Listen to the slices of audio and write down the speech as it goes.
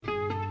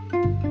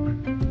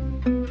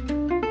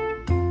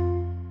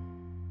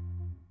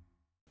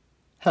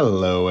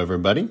Hello,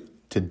 everybody.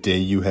 Today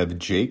you have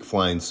Jake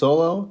flying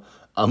solo.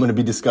 I'm going to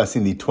be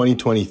discussing the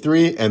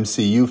 2023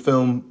 MCU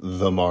film,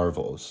 The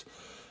Marvels.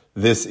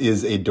 This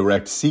is a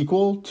direct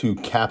sequel to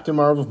Captain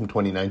Marvel from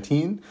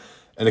 2019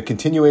 and a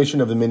continuation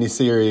of the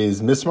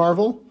miniseries Miss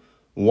Marvel,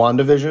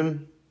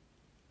 WandaVision,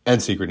 and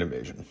Secret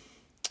Invasion.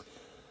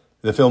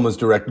 The film was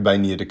directed by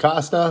Nia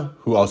DaCosta,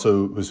 who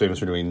also was famous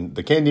for doing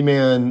the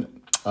Candyman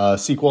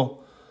sequel.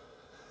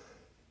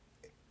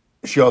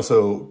 She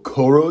also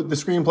co-wrote the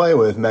screenplay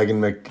with Megan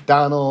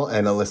McDonnell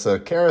and Alyssa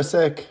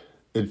Karasik.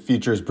 It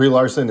features Brie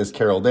Larson as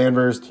Carol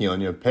Danvers,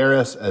 Teyonah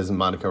Parris as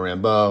Monica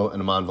Rambeau,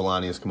 and Iman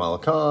Vellani as Kamala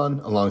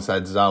Khan,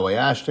 alongside Zawe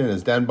Ashton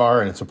as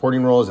Denbar, and in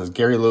supporting roles as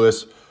Gary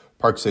Lewis,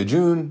 Park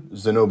Seo-joon,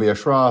 Zenobia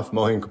Shroff,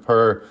 Mohin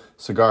Kapoor,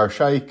 Sagar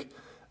Shaikh,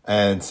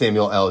 and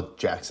Samuel L.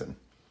 Jackson.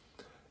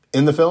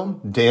 In the film,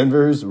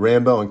 Danvers,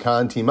 Rambeau, and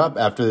Khan team up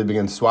after they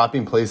begin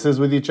swapping places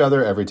with each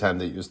other every time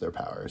they use their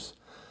powers.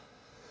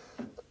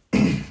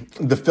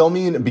 The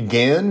filming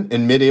began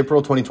in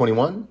mid-April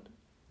 2021,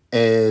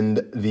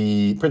 and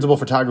the principal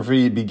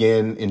photography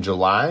began in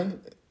July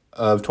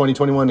of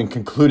 2021 and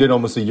concluded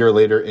almost a year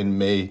later in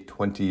May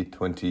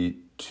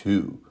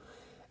 2022.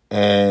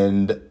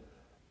 And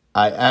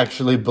I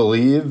actually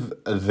believe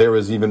there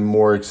was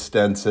more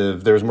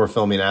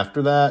filming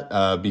after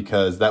that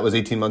because that was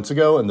 18 months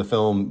ago and the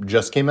film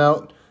just came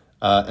out,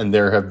 and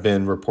there have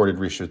been reported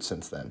reshoots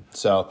since then.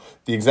 So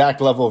the exact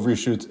level of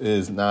reshoots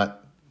is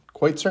not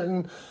quite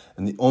certain.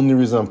 And the only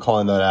reason I'm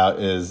calling that out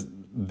is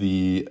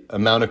the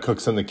amount of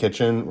cooks in the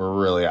kitchen were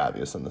really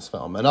obvious in this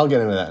film. And I'll get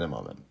into that in a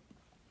moment.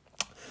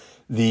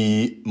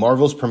 The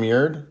Marvels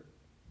premiered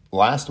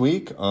last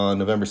week on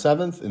November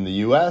 7th in the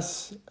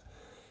US,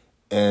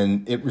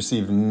 and it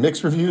received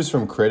mixed reviews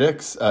from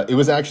critics. It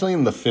was actually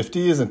in the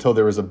 50s until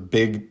there was a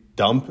big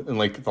dump in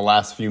the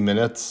last few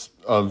minutes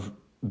of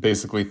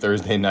basically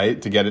Thursday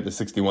night to get it to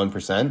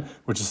 61%,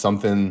 which is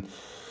something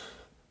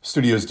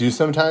studios do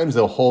sometimes.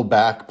 They'll hold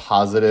back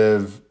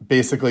positive,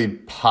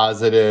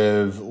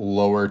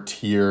 lower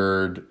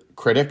tiered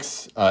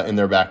critics in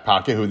their back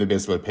pocket who they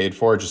basically paid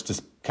for, just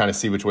to kind of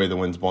see which way the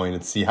wind's blowing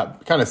and see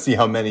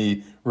how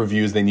many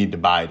reviews they need to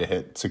buy to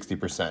hit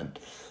 60%.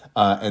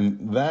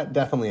 And that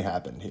definitely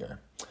happened here.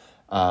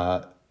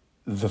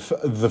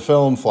 The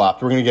film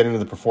flopped. We're going to get into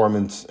the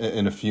performance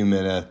in a few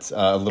minutes,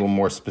 a little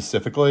more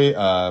specifically,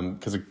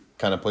 because it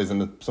kind of plays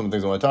into some of the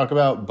things I want to talk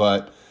about.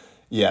 But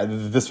yeah,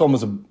 this film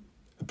was a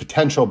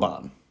potential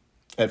bomb.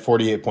 At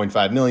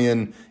 $48.5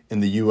 million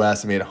in the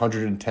U.S., it made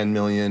 $110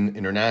 million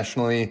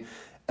internationally,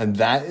 and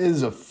that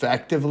is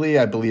effectively,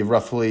 I believe,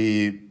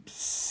 roughly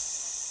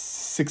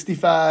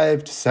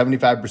 65 to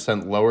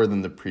 75% lower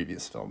than the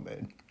previous film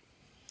made.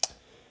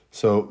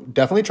 So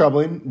definitely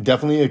troubling,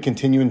 definitely a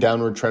continuing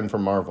downward trend for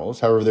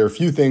Marvels. However, there are a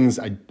few things,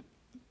 at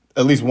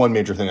least one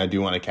major thing I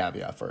do want to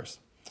caveat first.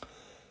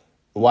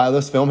 While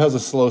this film has a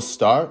slow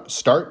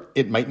start,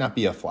 it might not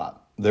be a flop.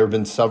 There have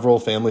been several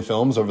family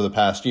films over the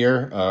past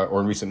year or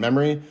in recent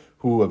memory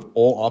who have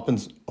all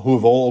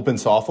opened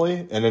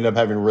softly and end up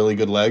having really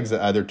good legs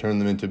that either turn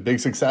them into big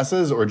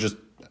successes or just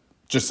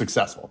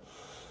successful.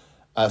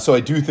 So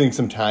I do think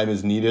some time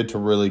is needed to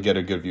really get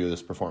a good view of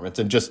this performance.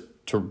 And just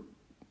to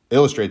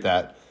illustrate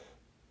that,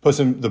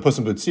 the Puss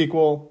in Boots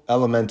sequel,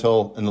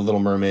 Elemental, and The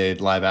Little Mermaid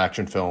live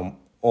action film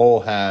all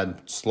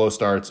had slow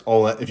starts.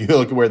 If you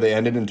look at where they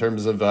ended in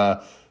terms of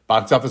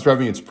box office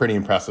revenue, it's pretty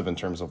impressive in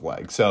terms of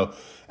legs. So,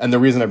 and the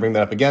reason I bring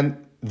that up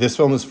again, this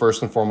film is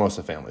first and foremost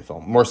a family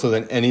film. More so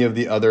than any of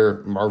the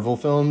other Marvel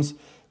films,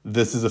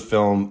 this is a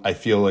film I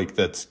feel like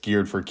that's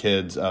geared for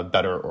kids,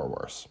 better or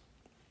worse.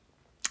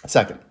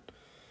 Second,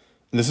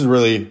 and this is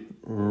really,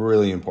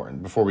 really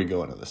important before we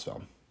go into this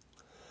film.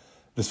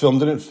 This film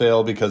didn't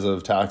fail because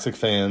of toxic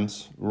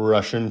fans,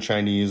 Russian,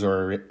 Chinese,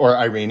 or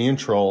Iranian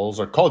trolls,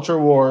 or culture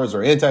wars,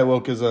 or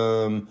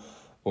anti-wokeism,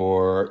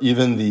 or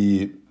even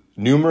the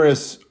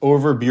numerous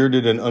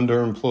over-bearded and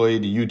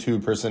underemployed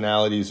YouTube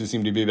personalities who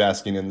seem to be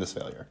basking in this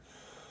failure.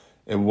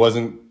 It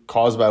wasn't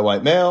caused by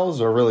white males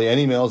or really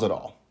any males at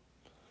all.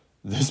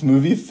 This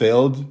movie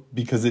failed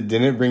because it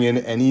didn't bring in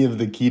any of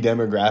the key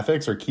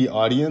demographics or key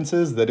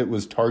audiences that it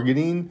was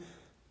targeting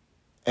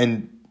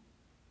and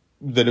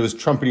that it was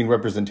trumpeting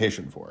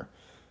representation for,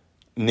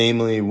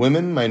 namely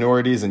women,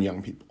 minorities, and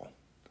young people.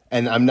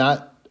 And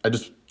I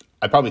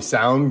probably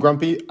sound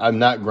grumpy. I'm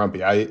not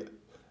grumpy. I'm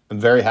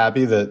very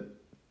happy that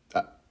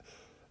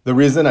the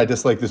reason I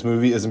dislike this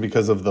movie isn't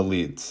because of the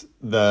leads.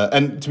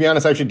 And to be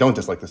honest, I actually don't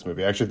dislike this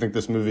movie. I actually think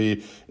this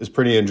movie is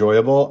pretty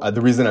enjoyable.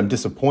 The reason I'm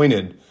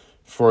disappointed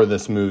for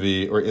this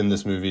movie or in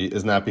this movie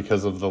is not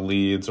because of the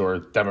leads or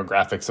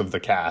demographics of the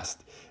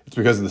cast. It's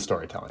because of the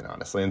storytelling,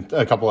 honestly, and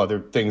a couple other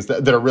things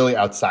that are really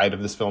outside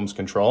of this film's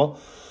control.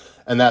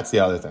 And that's the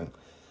other thing.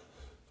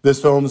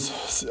 This film's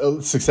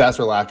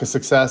success or lack of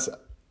success,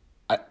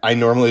 I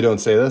normally don't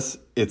say this.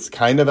 It's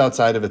kind of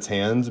outside of its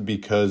hands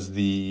because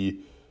the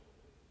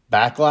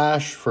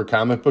backlash for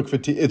comic book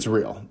fatigue, it's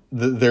real.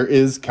 There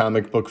is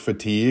comic book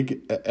fatigue,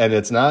 and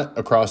it's not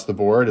across the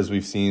board, as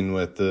we've seen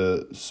with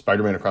the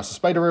Spider-Man Across the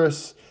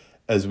Spider-Verse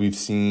as we've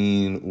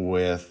seen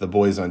with The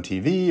Boys on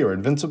TV or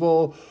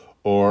Invincible,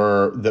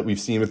 or that we've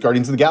seen with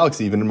Guardians of the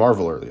Galaxy, even in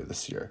Marvel earlier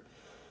this year.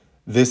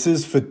 This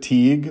is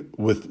fatigue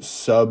with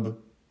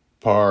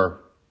subpar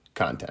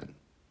content.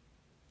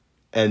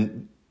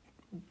 And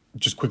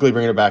just quickly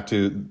bringing it back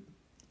to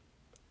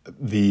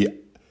the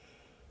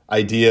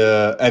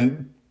idea,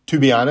 and to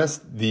be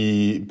honest,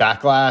 the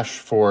backlash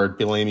for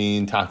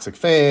blaming toxic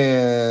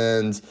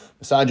fans,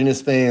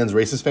 misogynist fans,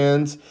 racist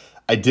fans,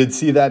 I did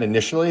see that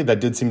initially. That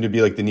did seem to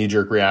be like the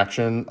knee-jerk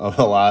reaction of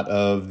a lot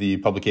of the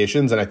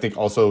publications, and I think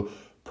also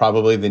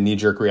probably the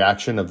knee-jerk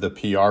reaction of the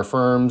PR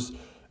firms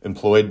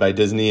employed by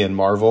Disney and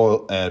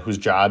Marvel, whose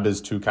job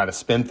is to kind of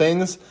spin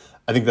things.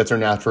 I think that's our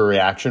natural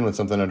reaction when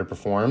something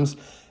underperforms.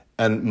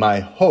 And my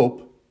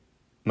hope,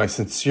 my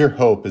sincere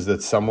hope, is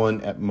that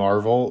someone at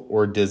Marvel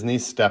or Disney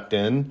stepped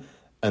in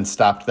and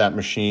stopped that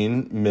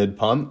machine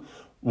mid-pump.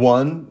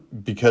 One,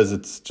 because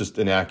it's just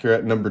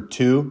inaccurate. Number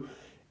two,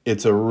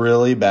 it's a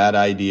really bad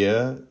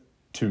idea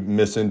to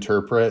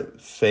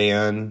misinterpret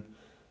fan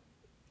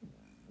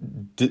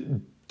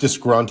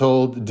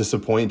disgruntled,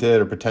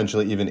 disappointed, or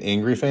potentially even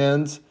angry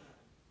fans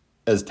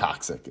as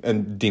toxic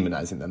and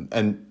demonizing them.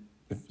 And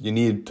if you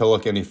need to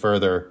look any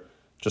further,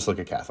 just look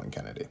at Kathleen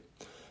Kennedy.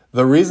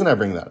 The reason I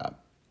bring that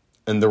up,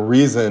 and the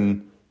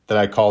reason that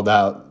I called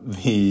out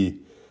the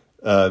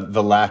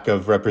lack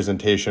of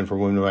representation for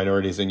women,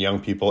 minorities, and young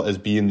people as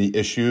being the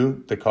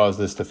issue that caused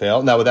this to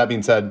fail. Now, with that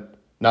being said,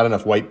 not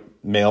enough white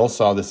males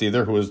saw this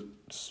either, who was,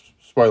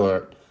 spoiler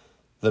alert,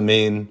 the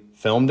main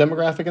film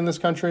demographic in this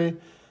country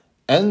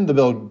and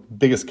the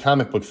biggest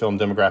comic book film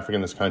demographic in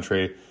this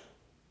country,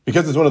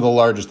 because it's one of the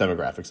largest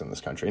demographics in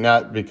this country.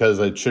 Not because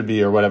it should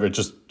be or whatever.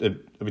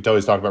 We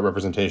always talk about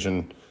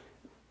representation.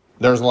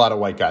 There's a lot of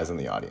white guys in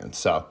the audience.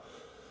 So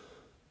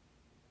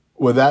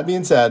with that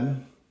being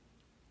said,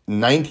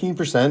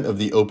 19% of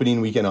the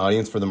opening weekend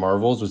audience for the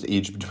Marvels was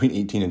aged between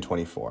 18 and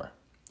 24.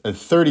 And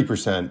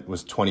 30%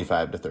 was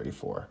 25 to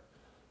 34.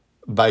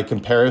 By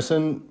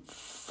comparison,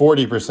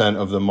 40%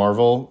 of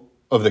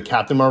the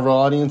Captain Marvel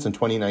audience in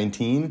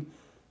 2019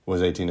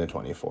 was 18 to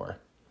 24.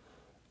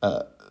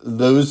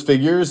 Those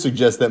figures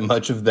suggest that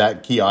much of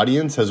that key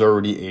audience has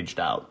already aged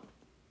out.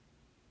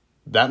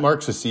 That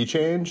marks a sea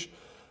change.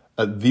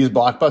 These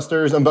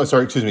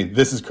blockbusters,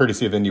 this is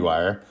courtesy of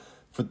IndieWire.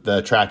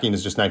 The tracking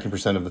is just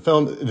 19% of the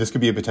film. This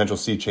could be a potential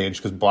sea change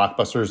because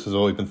blockbusters has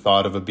always been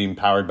thought of being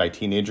powered by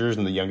teenagers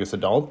and the youngest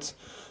adults.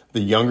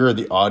 The younger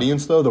the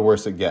audience, though, the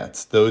worse it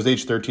gets. Those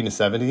aged 13 to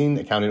 17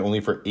 accounted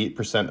only for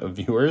 8% of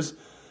viewers.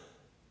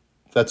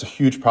 That's a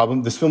huge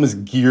problem. This film is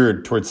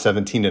geared towards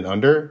 17 and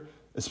under,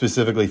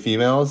 specifically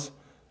females,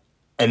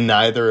 and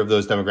neither of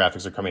those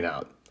demographics are coming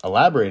out.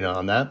 Elaborating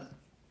on that,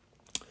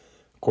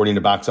 according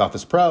to Box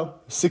Office Pro,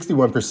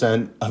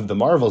 61% of the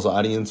Marvel's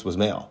audience was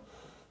male.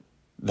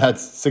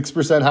 That's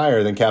 6%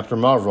 higher than Captain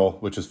Marvel,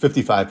 which was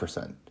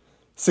 55%.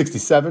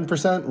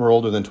 67% were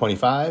older than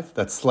 25.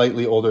 That's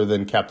slightly older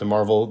than Captain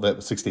Marvel, that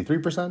was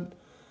 63%.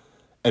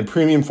 And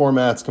premium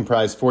formats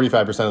comprise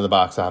 45% of the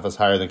box office,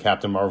 higher than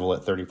Captain Marvel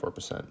at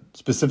 34%.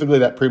 Specifically,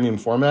 that premium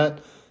format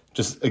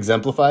just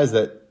exemplifies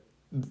that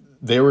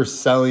they were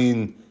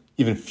selling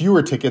even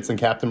fewer tickets than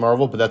Captain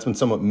Marvel, but that's been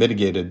somewhat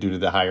mitigated due to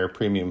the higher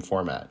premium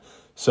format.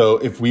 So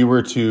if we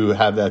were to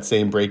have that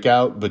same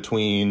breakout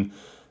between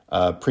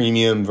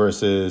premium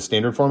versus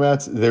standard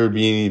formats, there would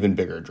be an even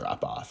bigger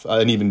drop-off,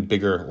 an even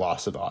bigger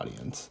loss of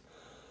audience.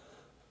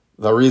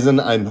 The reason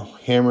I'm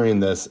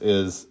hammering this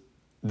is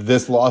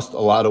this lost a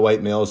lot of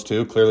white males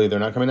too. Clearly they're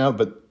not coming out,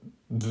 but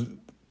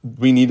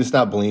we need to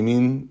stop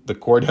blaming the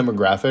core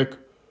demographic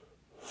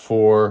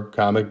for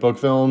comic book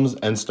films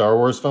and Star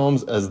Wars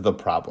films as the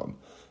problem.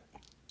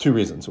 Two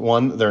reasons.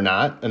 One, they're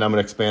not, and I'm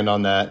going to expand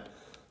on that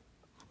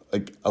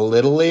like a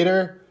little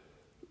later,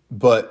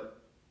 but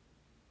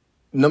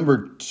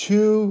number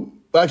two,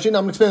 actually, no,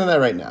 I'm expanding on that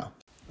right now.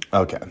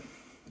 Okay.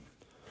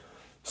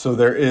 So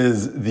there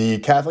is the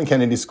Kathleen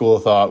Kennedy School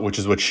of Thought, which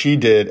is what she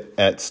did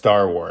at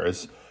Star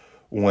Wars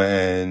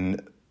when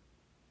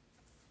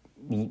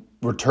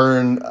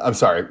Return of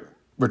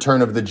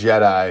the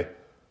Jedi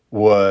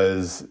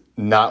was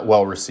not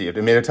well received.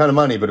 It made a ton of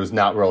money, but it was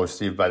not well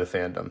received by the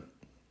fandom.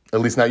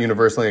 At least not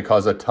universally. It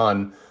caused a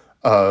ton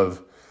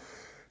of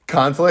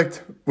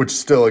conflict, which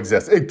still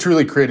exists. It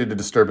truly created a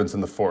disturbance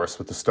in the Force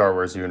with the Star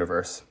Wars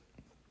universe.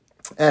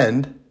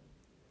 And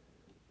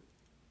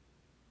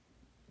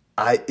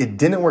it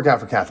didn't work out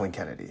for Kathleen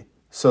Kennedy.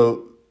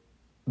 So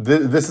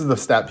this is the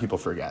stat people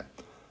forget.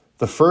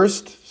 The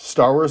first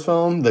Star Wars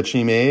film that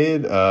she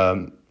made,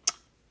 The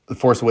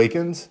Force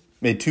Awakens,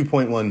 made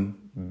 $2.1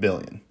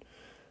 billion.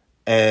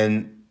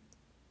 And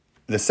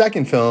the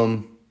second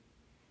film,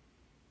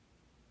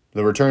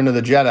 The Return of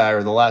the Jedi,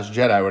 or The Last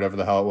Jedi, whatever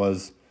the hell it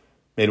was,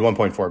 made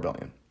 $1.4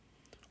 billion.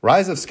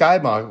 Rise of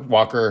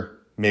Skywalker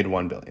made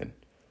 $1 billion.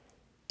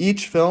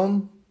 Each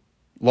film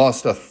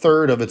lost a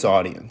third of its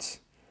audience.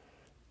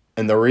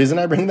 And the reason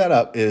I bring that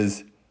up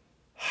is,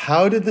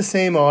 how did the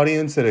same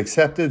audience that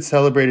accepted,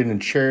 celebrated,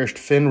 and cherished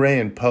Finn, Rey,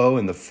 and Poe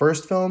in the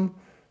first film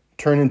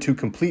turn into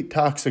complete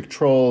toxic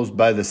trolls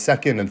by the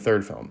second and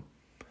third film?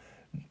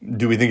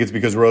 Do we think it's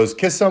because Rose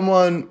kissed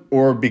someone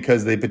or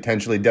because they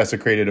potentially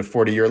desecrated a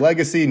 40-year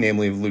legacy,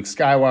 namely of Luke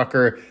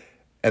Skywalker,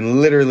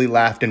 and literally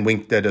laughed and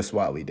winked at us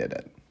while we did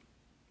it?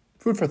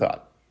 Food for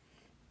thought.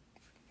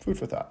 Food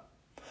for thought.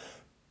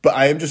 But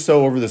I am just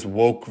so over this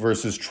woke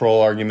versus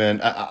troll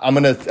argument. I'm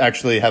going to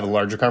actually have a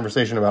larger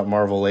conversation about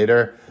Marvel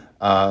later.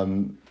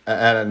 And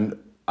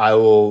I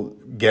will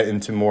get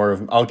into more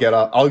of, I'll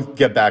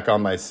get back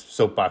on my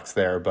soapbox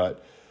there.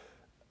 But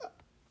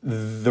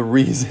the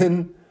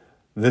reason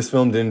this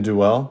film didn't do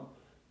well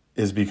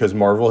is because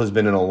Marvel has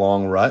been in a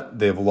long rut.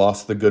 They've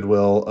lost the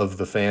goodwill of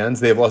the fans.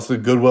 They've lost the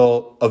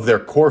goodwill of their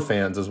core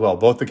fans as well,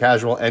 both the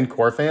casual and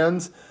core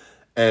fans.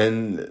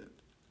 And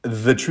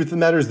the truth of the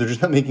matter is they're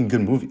just not making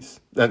good movies.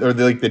 Or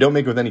they don't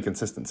make it with any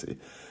consistency.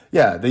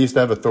 Yeah, they used to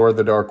have a Thor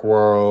the Dark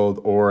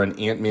World or an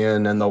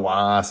Ant-Man and the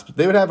Wasp.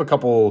 They would have a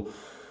couple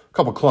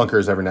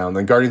clunkers every now and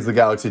then. Guardians of the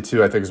Galaxy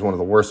 2, I think, is one of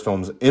the worst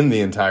films in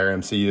the entire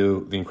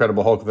MCU. The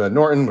Incredible Hulk with Ed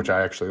Norton, which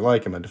I actually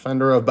like, I'm a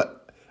defender of. But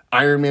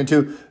Iron Man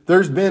 2,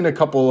 there's been a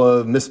couple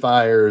of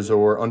misfires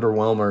or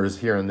underwhelmers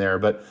here and there.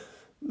 But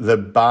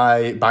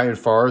by and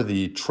far,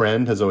 the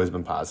trend has always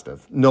been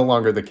positive. No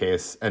longer the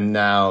case. And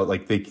now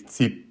they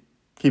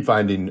keep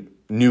finding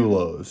new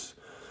lows.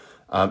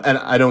 And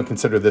I don't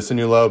consider this a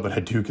new low, but I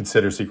do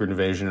consider Secret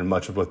Invasion and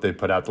much of what they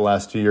put out the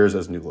last 2 years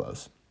as new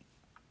lows.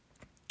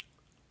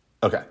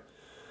 Okay.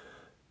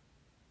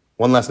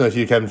 One last note to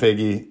you, Kevin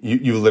Feige.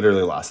 You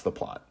literally lost the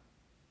plot.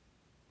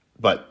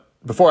 But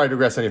before I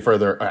digress any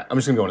further, all right, I'm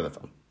just going to go into the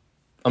film.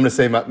 I'm going to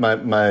say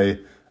my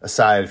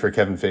aside for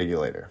Kevin Feige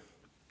later.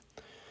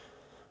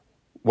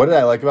 What did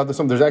I like about this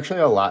film? There's actually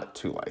a lot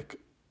to like.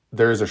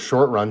 There's a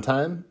short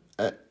runtime,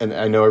 and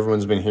I know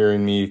everyone's been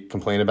hearing me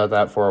complain about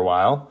that for a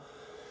while.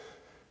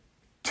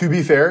 To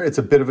be fair, it's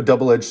a bit of a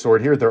double-edged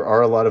sword here. There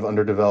are a lot of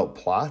underdeveloped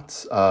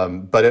plots,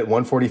 but at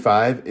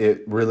 145,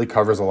 it really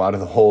covers a lot of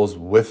the holes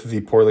with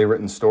the poorly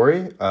written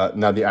story.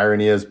 Now, the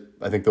irony is,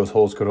 I think those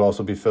holes could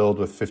also be filled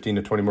with 15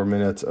 to 20 more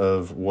minutes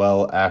of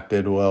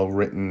well-acted,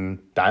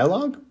 well-written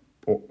dialogue,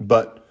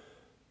 but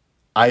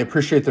I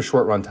appreciate the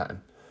short runtime.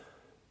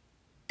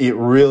 It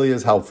really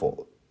is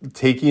helpful.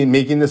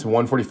 Making this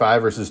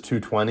 145 versus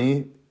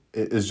 220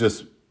 is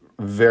just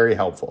very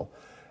helpful.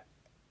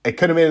 It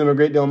could have made them a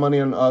great deal of money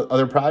on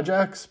other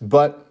projects,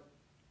 but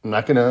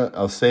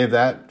I'll save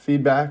that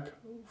feedback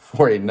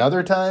for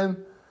another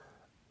time.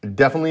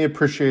 Definitely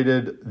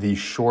appreciated the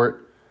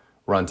short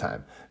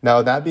runtime.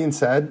 Now, that being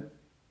said,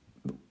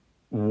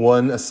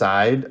 one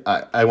aside,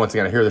 I once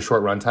again, I hear the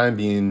short runtime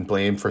being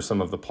blamed for some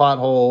of the plot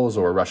holes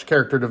or rushed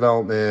character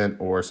development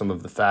or some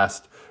of the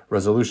fast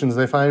resolutions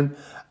they find.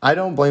 I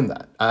don't blame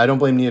that. I don't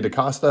blame Nia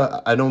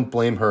DaCosta. I don't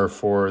blame her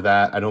for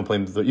that. I don't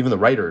blame even the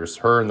writers,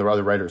 her and the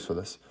other writers for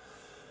this.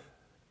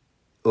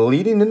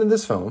 Leading into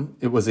this film,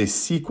 it was a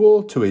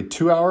sequel to a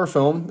 2-hour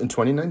film in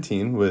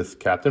 2019 with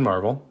Captain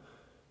Marvel,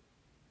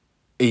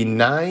 a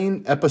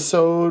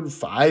 9-episode,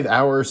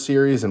 5-hour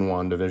series in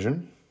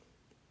WandaVision,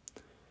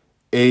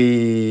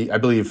 I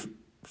believe,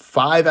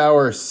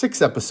 5-hour,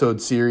 6-episode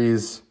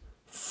series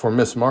for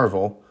Miss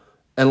Marvel,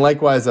 and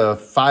likewise a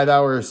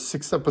 5-hour,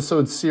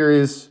 6-episode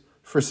series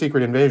for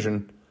Secret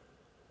Invasion.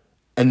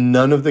 And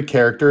none of the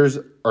characters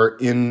are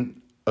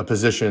in a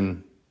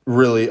position,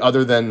 really,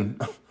 other than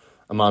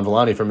Iman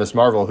Vellani from Miss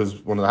Marvel, who's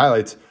one of the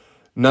highlights.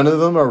 None of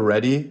them are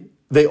ready.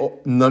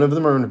 None of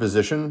them are in a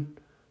position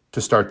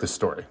to start this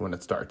story when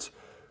it starts.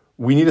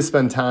 We need to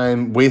spend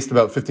time, waste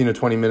about 15 to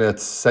 20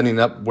 minutes setting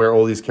up where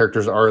all these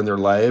characters are in their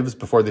lives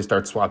before they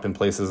start swapping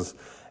places.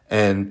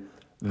 And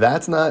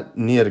that's not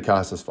Nia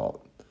DaCosta's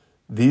fault.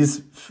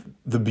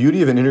 The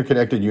beauty of an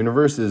interconnected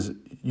universe is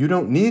you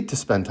don't need to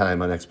spend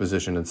time on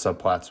exposition and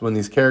subplots when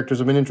these characters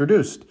have been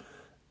introduced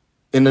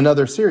in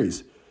another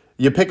series.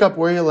 You pick up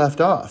where you left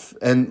off.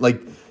 And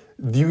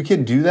you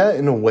can do that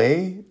in a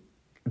way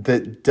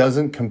that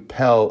doesn't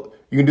compel.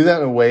 You can do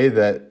that in a way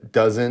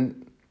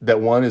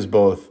that one is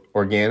both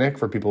organic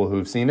for people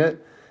who've seen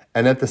it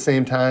and at the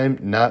same time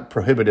not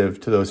prohibitive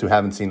to those who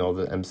haven't seen all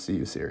the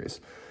MCU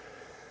series.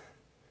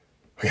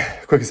 Okay,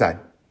 quick aside.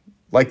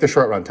 Like the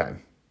short runtime.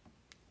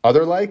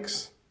 Other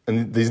likes,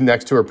 and these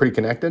next two are pretty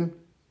connected,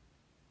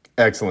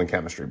 excellent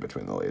chemistry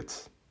between the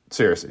leads.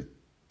 Seriously.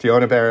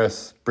 Teyonah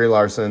Parris, Brie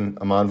Larson,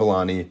 Iman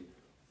Vellani,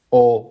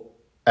 all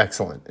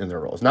excellent in their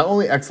roles. Not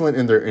only excellent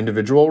in their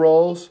individual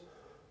roles,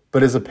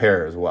 but as a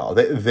pair as well.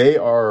 They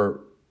are...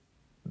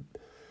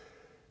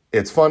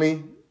 It's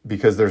funny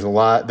because there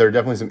are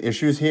definitely some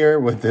issues here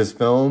with this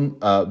film,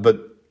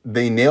 but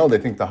they nailed, I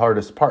think, the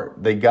hardest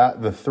part. They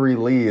got the three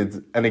leads,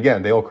 and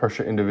again, they all crush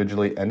it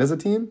individually and as a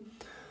team.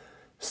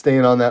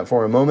 Staying on that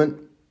for a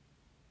moment,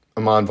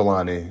 Iman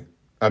Vellani,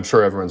 I'm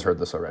sure everyone's heard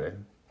this already.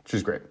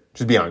 She's great.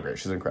 She's beyond great.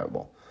 She's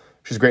incredible.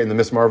 She's great in the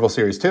Miss Marvel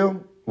series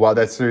too. While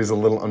that series is a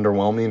little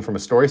underwhelming from a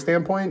story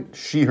standpoint,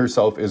 she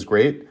herself is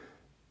great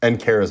and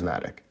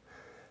charismatic.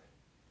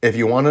 If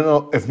you want to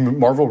know, if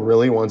Marvel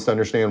really wants to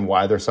understand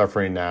why they're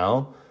suffering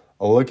now,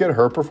 look at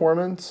her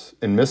performance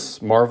in Miss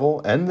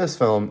Marvel and this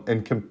film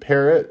and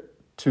compare it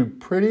to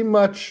pretty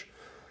much,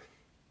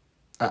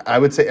 I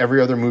would say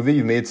every other movie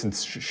you've made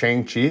since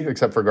Shang-Chi,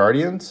 except for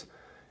Guardians.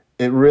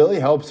 It really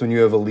helps when you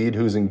have a lead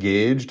who's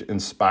engaged,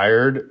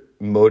 inspired,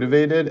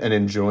 motivated, and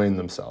enjoying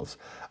themselves.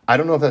 I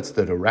don't know if that's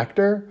the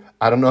director.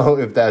 I don't know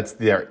if that's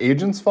their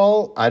agent's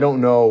fault. I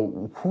don't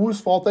know whose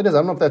fault that is. I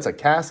don't know if that's a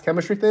cast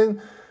chemistry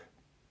thing.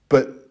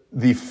 But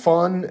the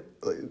fun,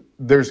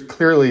 there's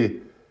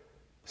clearly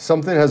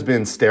something has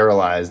been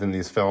sterilized in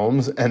these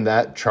films, and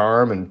that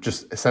charm and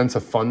just a sense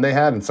of fun they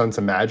had and sense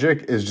of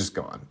magic is just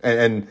gone.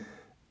 And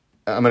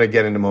I'm going to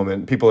get in a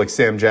moment. People like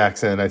Sam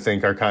Jackson, I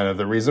think, are kind of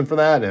the reason for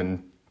that.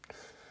 And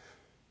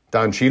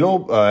Don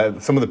Cheadle,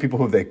 some of the people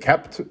who they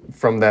kept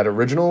from that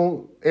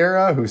original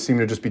era who seem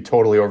to just be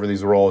totally over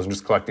these roles and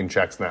just collecting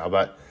checks now.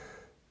 But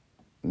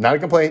not a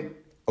complaint.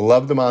 I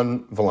love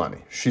Iman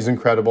Vellani. She's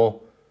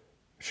incredible.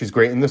 She's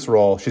great in this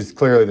role. She's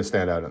clearly the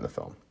standout in the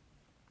film.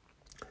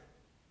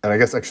 And I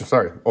guess, actually,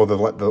 sorry. Oh,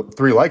 the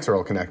 3 likes are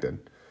all connected.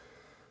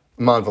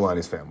 Iman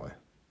Vellani's family.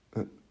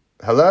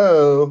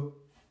 Hello.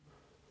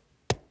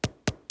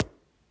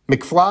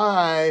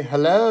 McFly.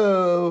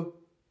 Hello.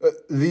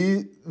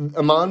 The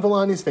Iman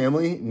Vellani's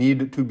family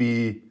need to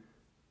be,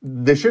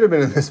 they should have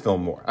been in this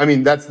film more. I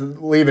mean, that's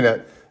leaving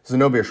it.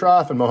 Zenobia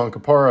Shroff and Mohan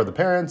Kapoor are the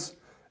parents.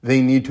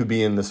 They need to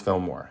be in this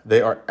film more.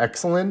 They are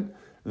excellent.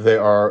 They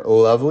are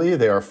lovely.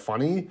 They are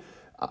funny.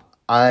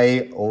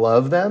 I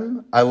love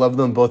them. I love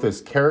them both as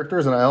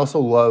characters, and I also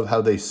love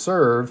how they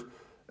serve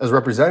as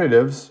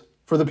representatives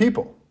for the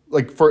people,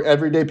 like for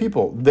everyday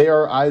people. They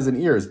are eyes and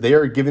ears. They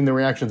are giving the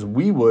reactions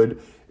we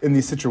would in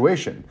these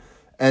situations.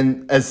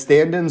 And as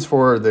stand-ins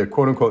for the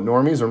quote-unquote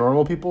normies or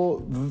normal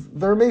people,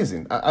 they're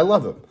amazing. I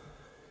love them.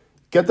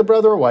 Get the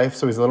brother a wife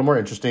so he's a little more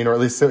interesting, or at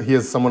least he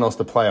has someone else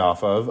to play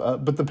off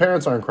of. But the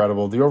parents are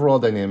incredible. The overall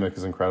dynamic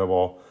is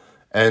incredible.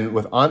 And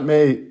with Aunt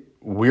May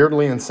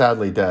weirdly and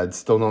sadly dead,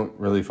 still don't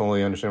really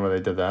fully understand why they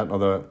did that,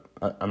 although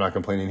I'm not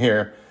complaining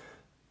here.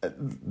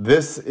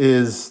 This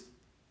is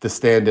the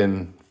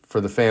stand-in for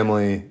the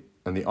family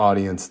and the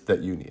audience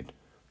that you need.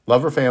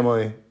 Love her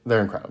family.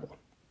 They're incredible.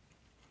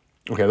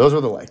 Okay, those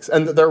were the likes.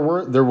 And there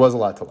was a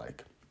lot to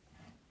like.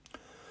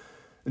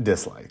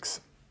 Dislikes.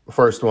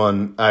 First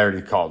one, I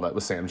already called that,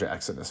 was Sam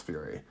Jackson as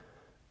Fury.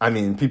 I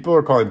mean, people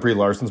are calling Brie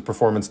Larson's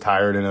performance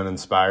tired and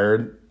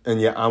uninspired, and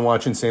yet I'm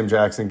watching Sam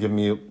Jackson give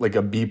me like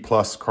a B+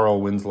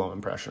 Carl Winslow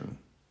impression.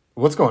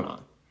 What's going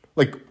on?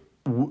 Like,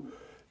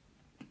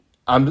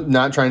 I'm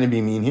not trying to be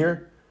mean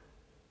here.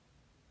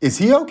 Is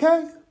he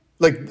okay?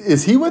 Like,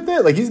 is he with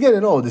it? Like, he's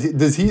getting old.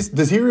 Does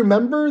he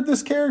remember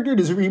this character?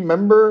 Does he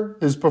remember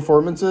his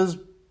performances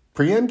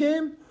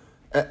pre-Endgame?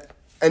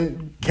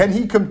 And can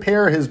he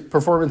compare his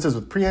performances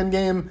with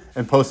pre-Endgame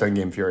and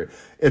post-Endgame Fury?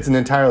 It's an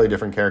entirely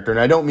different character, and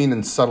I don't mean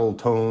in subtle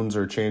tones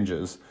or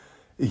changes.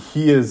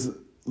 He is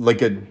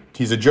like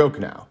he's a joke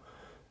now.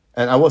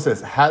 And I will say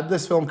this, had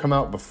this film come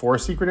out before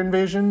Secret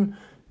Invasion,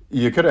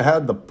 you could have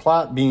had the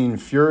plot being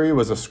Fury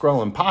was a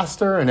Skrull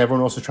imposter and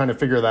everyone else was trying to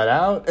figure that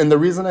out. And the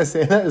reason I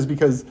say that is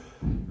because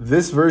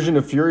this version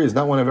of Fury is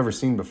not one I've ever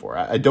seen before.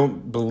 I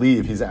don't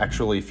believe he's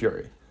actually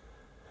Fury.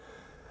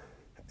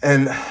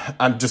 And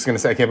I'm just going to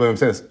say, I can't believe I'm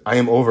saying this, I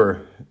am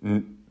over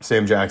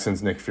Sam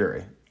Jackson's Nick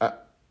Fury.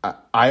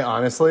 I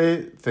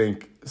honestly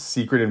think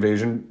Secret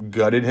Invasion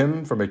gutted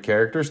him from a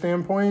character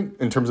standpoint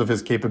in terms of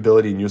his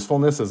capability and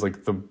usefulness as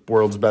like the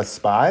world's best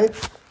spy.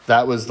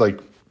 That was like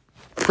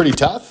pretty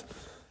tough.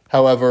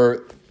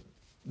 However,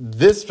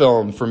 this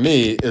film for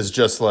me is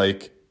just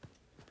like,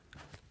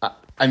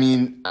 I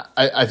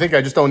think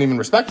I just don't even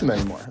respect him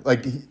anymore.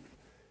 Like,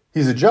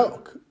 he's a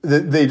joke.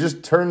 They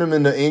just turned him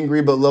into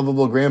angry but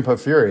lovable Grandpa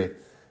Fury.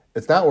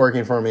 It's not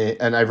working for me,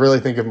 and I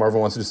really think if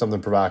Marvel wants to do something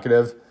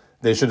provocative,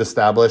 they should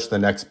establish the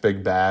next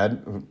big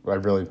bad.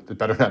 It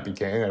better not be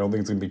Kang. I don't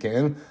think it's going to be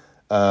Kang.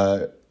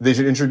 They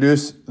should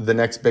introduce the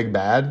next big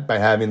bad by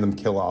having them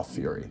kill off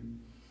Fury.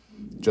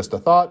 Just a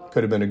thought.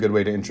 Could have been a good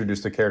way to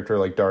introduce a character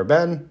like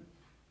Dar-Ben,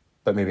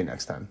 but maybe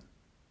next time.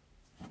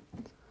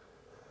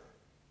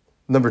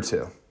 Number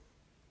 2.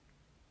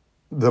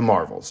 The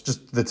Marvels.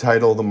 Just the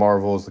title, The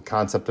Marvels, the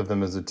concept of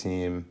them as a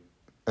team.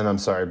 And I'm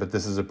sorry, but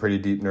this is a pretty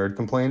deep nerd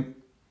complaint.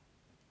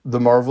 The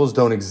Marvels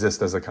don't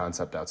exist as a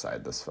concept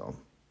outside this film.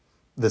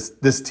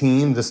 This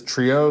team, this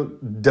trio,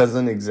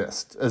 doesn't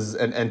exist as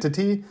an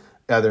entity,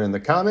 either in the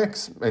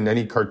comics, in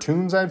any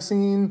cartoons I've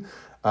seen,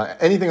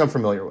 anything I'm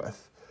familiar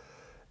with.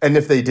 And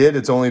if they did,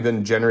 it's only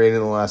been generated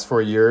in the last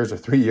 4 years or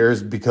 3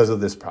 years because of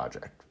this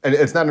project. And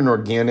it's not an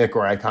organic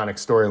or iconic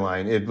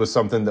storyline. It was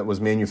something that was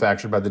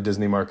manufactured by the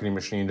Disney marketing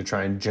machine to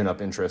try and gin up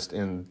interest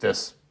in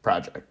this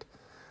project.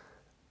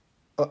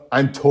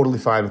 I'm totally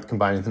fine with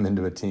combining them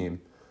into a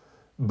team.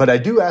 But I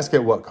do ask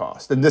at what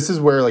cost. And this is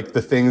where like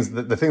the thing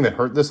that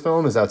hurt this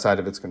film is outside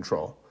of its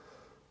control.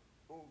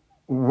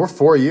 We're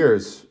 4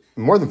 years,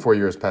 more than 4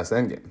 years past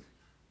Endgame.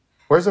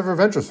 Where's the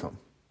Avengers film?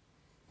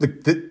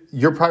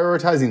 You're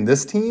prioritizing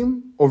this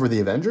team over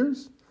the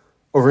Avengers,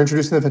 over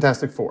introducing the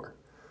Fantastic Four,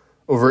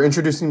 over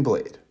introducing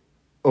Blade,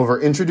 over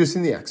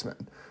introducing the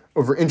X-Men,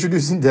 over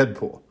introducing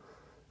Deadpool.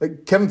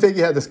 Like Kevin Feige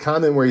had this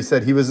comment where he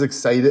said he was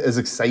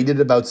excited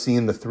about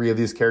seeing the three of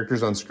these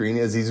characters on screen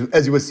as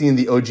he was seeing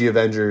the OG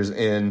Avengers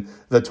in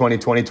the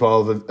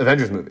 2012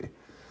 Avengers movie.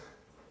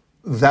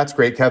 That's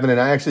great, Kevin, and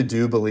I actually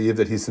do believe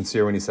that he's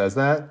sincere when he says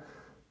that.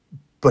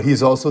 But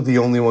he's also the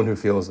only one who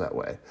feels that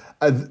way.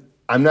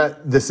 I'm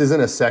not. This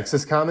isn't a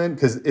sexist comment,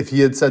 because if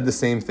he had said the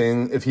same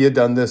thing, if he had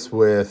done this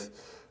with,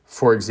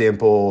 for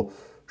example,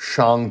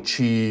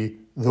 Shang-Chi,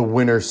 the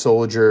Winter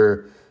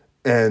Soldier,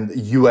 and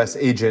U.S.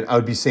 Agent, I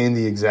would be saying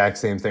the exact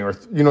same thing.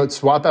 Or,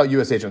 swap out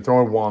U.S. Agent,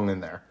 throw Wong in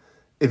there.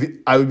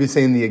 I would be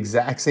saying the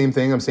exact same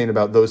thing I'm saying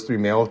about those three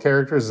male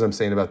characters as I'm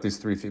saying about these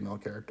three female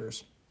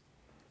characters.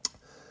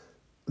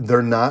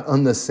 They're not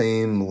on the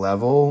same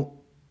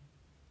level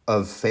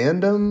of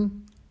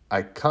fandom,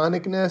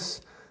 iconicness,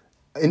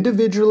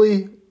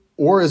 individually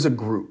or as a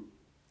group.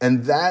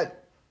 And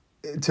that,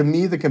 to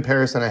me, the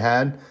comparison I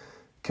had,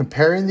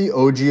 comparing the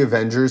OG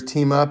Avengers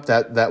team up,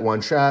 that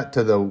one shot,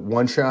 to the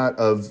one shot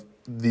of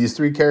these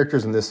three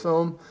characters in this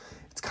film,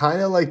 it's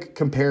kind of like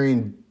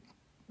comparing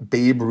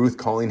Babe Ruth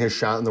calling his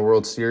shot in the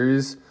World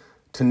Series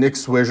to Nick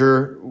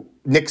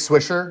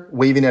Swisher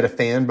waving at a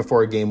fan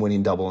before a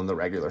game-winning double in the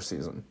regular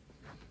season.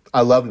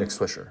 I love Nick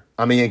Swisher.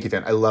 I'm a Yankee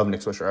fan. I love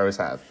Nick Swisher. I always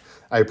have.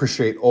 I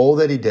appreciate all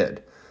that he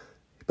did,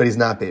 but he's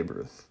not Babe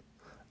Ruth.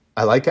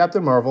 I like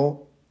Captain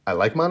Marvel. I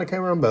like Monica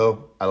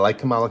Rambeau. I like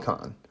Kamala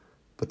Khan,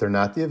 but they're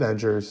not the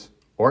Avengers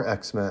or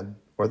X-Men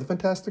or the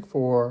Fantastic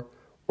Four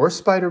or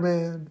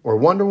Spider-Man or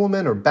Wonder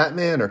Woman or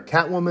Batman or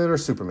Catwoman or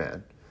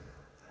Superman.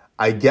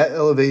 I get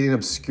elevating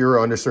obscure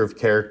underserved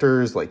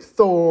characters like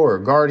Thor or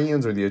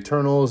Guardians or the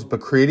Eternals, but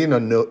creating a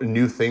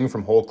new thing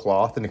from whole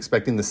cloth and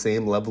expecting the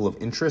same level of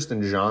interest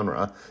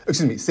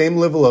in same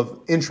level of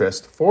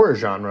interest for a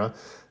genre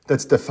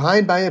that's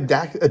defined by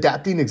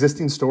adapting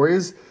existing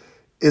stories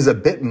is a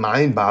bit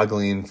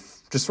mind-boggling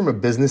just from a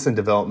business and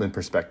development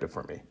perspective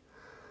for me.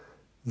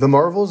 The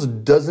Marvels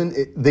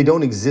they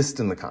don't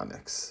exist in the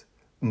comics.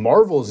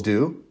 Marvels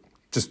do,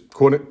 just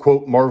quote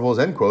unquote Marvels,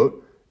 end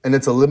quote, and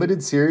it's a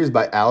limited series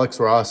by Alex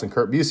Ross and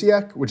Kurt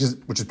Busiek, which is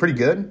pretty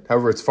good.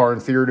 However, it's far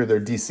inferior to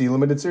their DC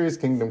limited series,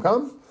 Kingdom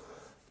Come.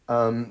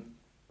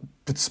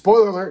 But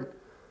spoiler alert,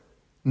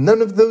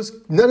 none of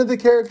the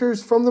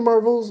characters from the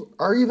Marvels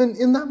are even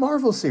in that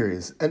Marvel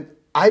series, and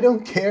I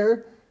don't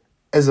care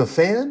as a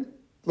fan.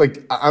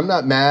 Like, I'm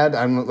not mad.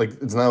 I'm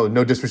like, it's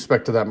no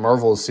disrespect to that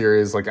Marvel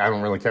series. Like, I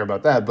don't really care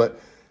about that. But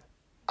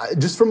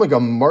just from like a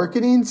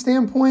marketing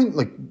standpoint,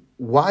 like,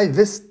 why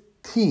this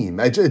team?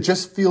 It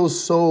just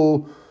feels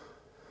so.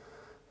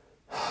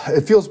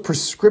 It feels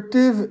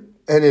prescriptive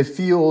and it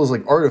feels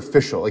like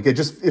artificial. Like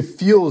it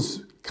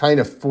feels kind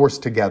of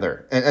forced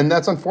together, and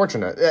that's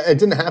unfortunate. It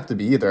didn't have to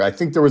be either. I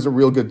think there was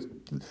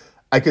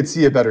I could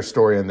see a better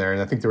story in there,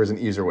 and I think there was an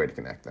easier way to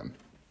connect them.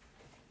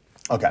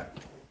 Okay.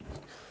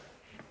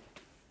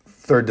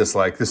 Third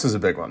dislike. This is a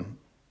big one.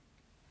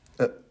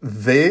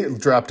 They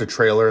dropped a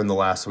trailer in the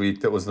last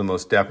week that was the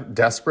most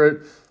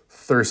desperate,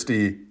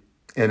 thirsty,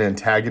 and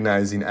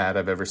antagonizing ad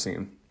I've ever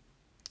seen.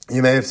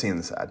 You may have seen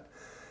this ad.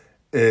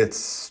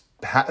 It's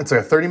like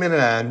a 30-minute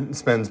ad. It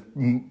spends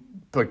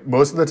like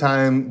most of the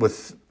time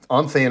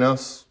on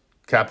Thanos,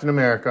 Captain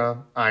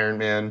America, Iron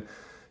Man,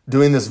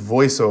 doing this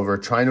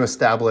voiceover, trying to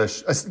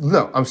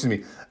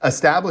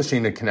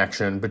establishing a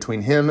connection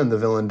between him and the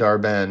villain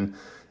Dar-Ben,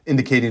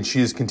 indicating she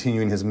is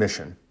continuing his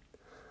mission.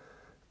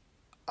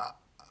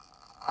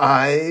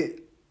 I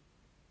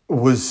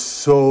was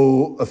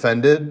so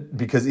offended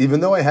because even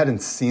though I hadn't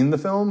seen the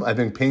film, I've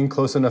been paying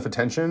close enough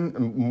attention,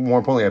 and more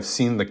importantly, I've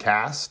seen the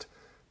cast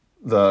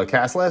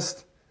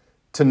list,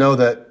 to know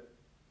that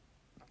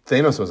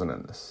Thanos wasn't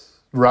in this.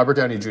 Robert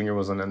Downey Jr.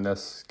 wasn't in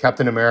this.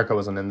 Captain America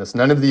wasn't in this.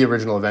 None of the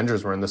original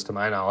Avengers were in this, to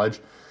my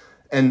knowledge.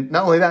 And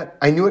not only that,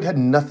 I knew it had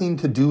nothing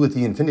to do with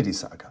the Infinity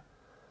Saga.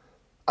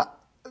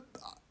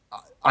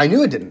 I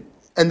knew it didn't.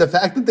 And the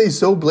fact that they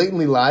so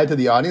blatantly lied to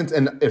the audience,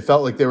 and it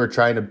felt like they were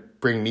trying to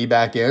bring me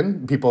back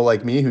in, people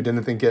like me who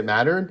didn't think it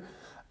mattered,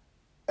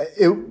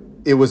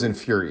 it was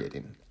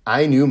infuriating.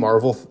 I knew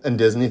Marvel and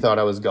Disney thought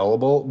I was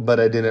gullible, but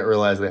I didn't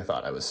realize they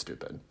thought I was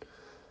stupid.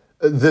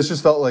 This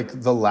just felt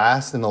like the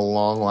last in a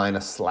long line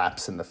of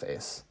slaps in the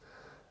face.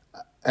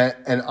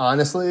 And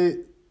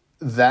honestly,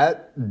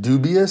 that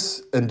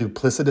dubious and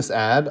duplicitous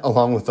ad,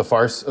 along with the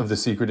farce of the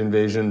Secret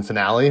Invasion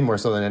finale, more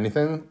so than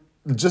anything,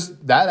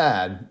 just that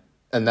ad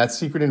and that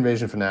Secret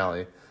Invasion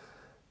finale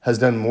has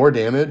done more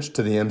damage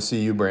to the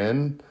MCU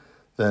brand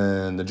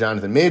than the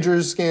Jonathan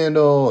Majors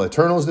scandal,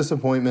 Eternals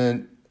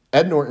disappointment,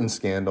 Ed Norton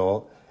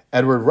scandal,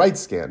 Edward Wright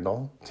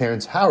scandal,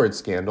 Terrence Howard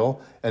scandal,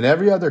 and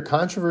every other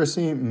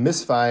controversy,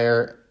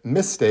 misfire,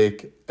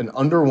 mistake, and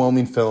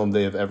underwhelming film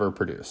they have ever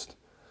produced.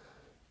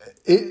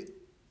 It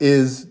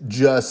is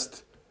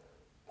just,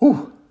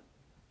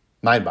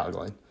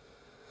 mind-boggling.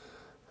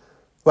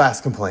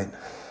 Last complaint.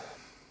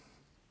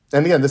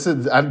 And again, this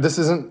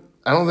isn't.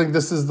 I don't think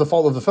this is the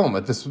fault of the film.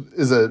 It's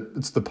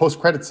the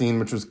post-credit scene,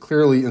 which was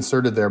clearly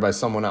inserted there by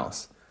someone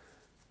else.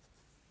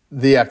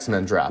 The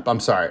X-Men drop. I'm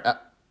sorry.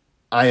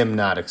 I am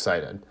not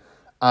excited.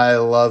 I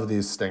love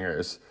these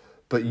stingers.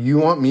 But you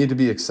want me to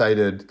be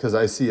excited because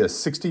I see a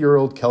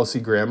 60-year-old Kelsey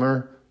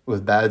Grammer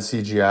with bad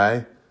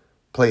CGI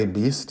playing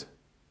Beast?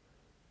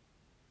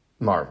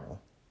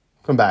 Marvel,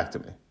 come back to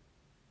me.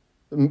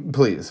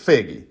 Please,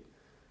 Feige.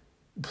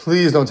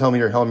 Please don't tell me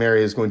your Hail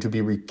Mary is going to be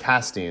not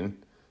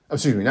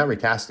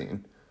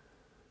recasting,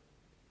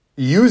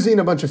 using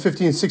a bunch of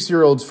 50 and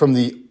 60-year-olds from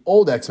the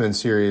old X-Men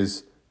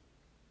series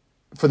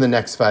for the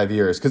next 5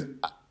 years. Because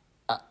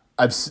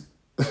I've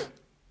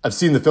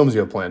seen the films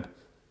you have planned.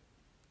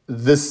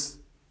 This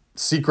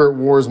Secret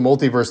Wars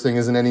multiverse thing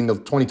isn't ending until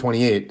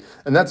 2028.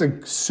 And that's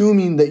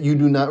assuming that you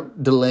do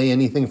not delay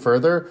anything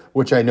further,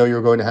 which I know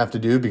you're going to have to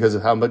do because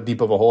of how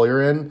deep of a hole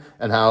you're in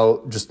and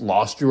how just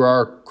lost you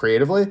are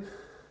creatively.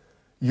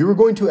 You were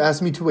going to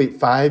ask me to wait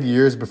 5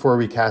 years before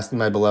recasting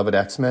my beloved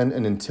X-Men.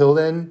 And until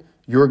then,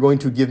 you're going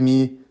to give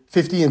me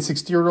 50 and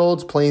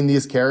 60-year-olds playing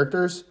these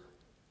characters?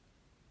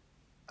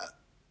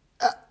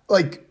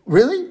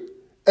 Really?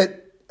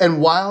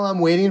 And while I'm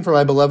waiting for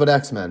my beloved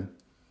X-Men,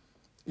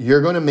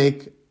 you're going to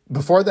make,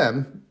 before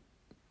them,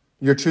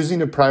 you're choosing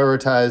to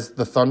prioritize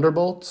the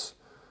Thunderbolts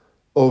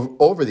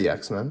over the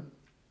X-Men,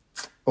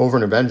 over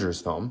an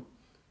Avengers film,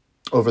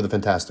 over the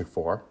Fantastic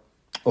Four,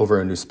 over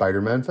a new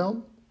Spider-Man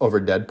film, over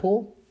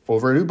Deadpool,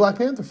 over a new Black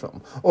Panther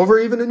film, over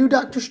even a new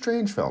Doctor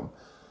Strange film.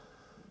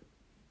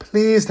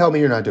 Please tell me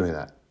you're not doing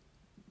that.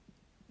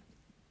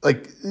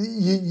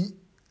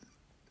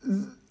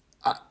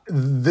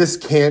 This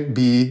can't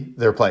be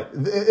their play.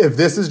 If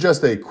this is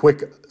just a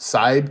quick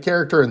side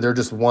character and they're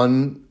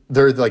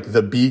like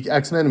the B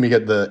X-Men and we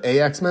get the A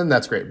X-Men,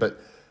 that's great. But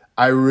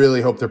I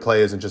really hope their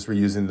play isn't just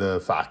reusing the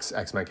Fox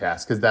X-Men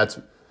cast,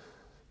 because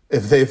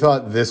if they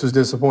thought this was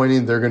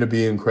disappointing, they're going to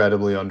be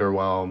incredibly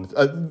underwhelmed.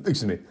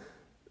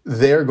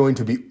 They're going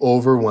to be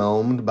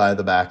overwhelmed by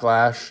the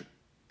backlash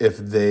if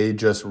they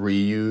just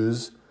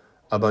reuse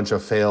a bunch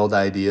of failed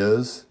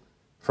ideas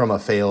from a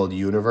failed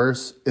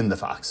universe in the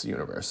Fox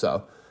universe.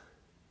 So,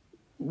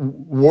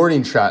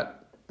 warning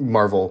shot,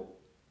 Marvel.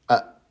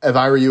 If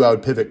I were you, I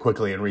would pivot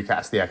quickly and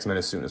recast the X-Men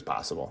as soon as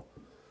possible.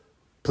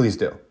 Please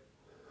do.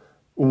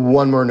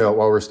 One more note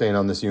while we're staying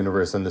on this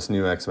universe and this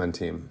new X-Men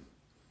team.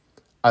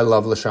 I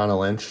love Lashana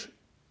Lynch.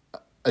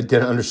 I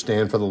didn't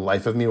understand for the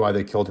life of me why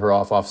they killed her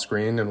off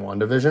screen in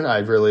WandaVision. I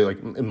really,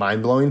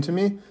 mind-blowing to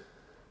me.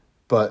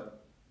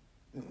 But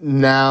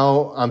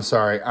now, I'm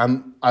sorry.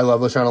 I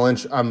love Lashana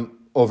Lynch. I'm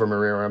over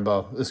Maria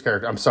Rambeau, this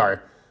character. I'm sorry.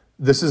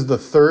 This is the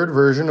third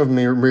version of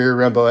Maria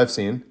Rambeau I've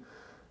seen.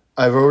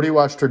 I've already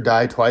watched her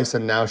die twice,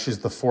 and now she's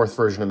the fourth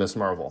version of Miss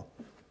Marvel.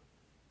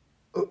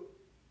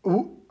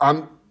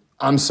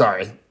 I'm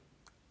sorry.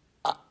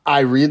 I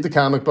read the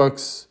comic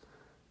books.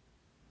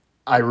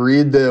 I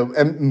read the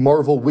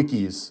Marvel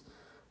wikis.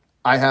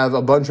 I have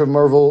a bunch of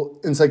Marvel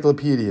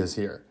encyclopedias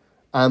here.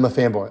 I'm a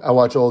fanboy. I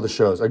watch all the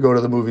shows. I go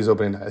to the movies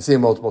opening night. I see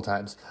them multiple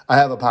times. I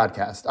have a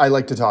podcast. I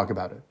like to talk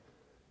about it.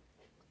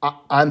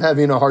 I'm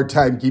having a hard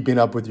time keeping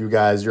up with you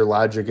guys, your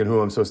logic, and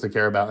who I'm supposed to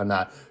care about and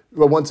not.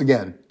 But once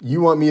again, you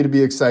want me to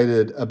be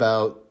excited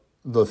about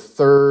the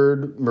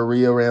third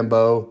Maria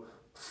Rambeau,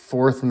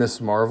 fourth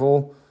Miss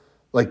Marvel?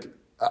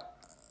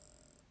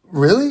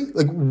 Really?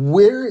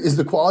 Where is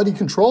the quality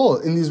control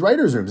in these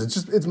writers'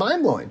 rooms? It's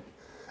mind-blowing.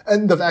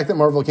 And the fact that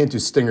Marvel can't do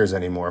stingers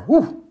anymore.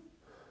 Whew.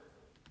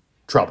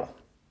 Trouble.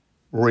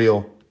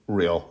 Real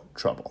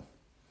trouble.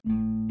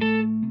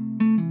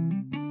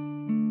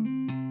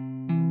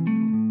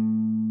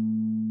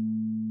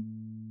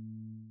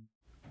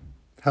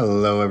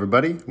 Hello,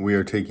 everybody. We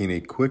are taking a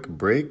quick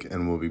break,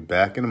 and we'll be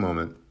back in a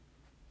moment.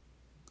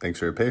 Thanks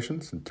for your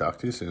patience, and talk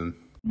to you soon.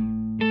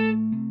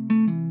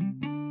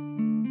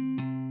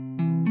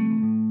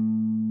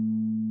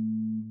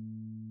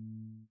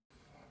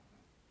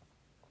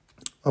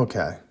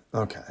 Okay.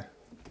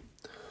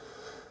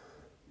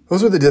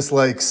 Those are the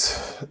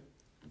dislikes.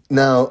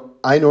 Now,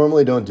 I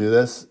normally don't do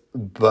this,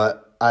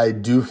 but I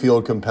do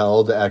feel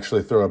compelled to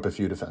actually throw up a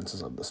few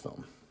defenses of this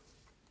film.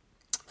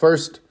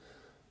 First,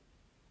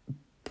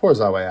 poor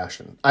Zawe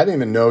Ashton. I didn't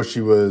even know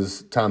she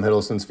was Tom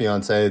Hiddleston's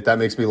fiance. That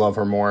makes me love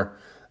her more.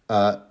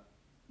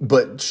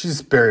 But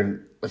she's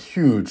bearing a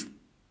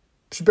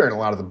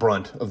lot of the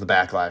brunt of the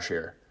backlash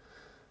here.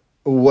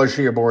 Was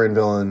she a boring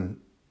villain?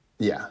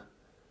 Yeah.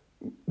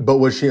 But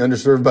was she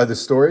underserved by the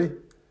story?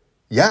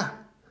 Yeah.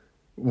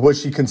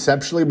 Was she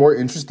conceptually more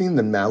interesting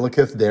than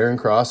Malekith, Darren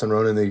Cross, and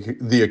Ronan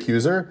the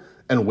Accuser,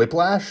 and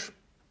Whiplash?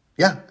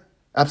 Yeah,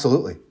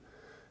 absolutely.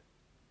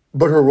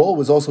 But her role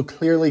was also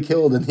clearly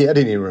killed in the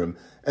editing room.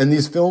 And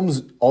these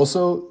films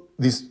also,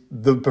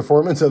 the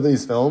performance of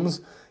these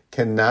films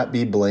cannot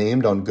be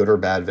blamed on good or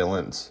bad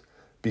villains,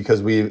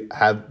 because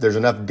there's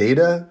enough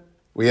data,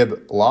 we have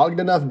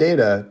logged enough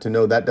data to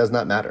know that does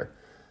not matter.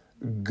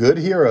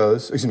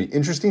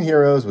 Interesting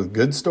heroes with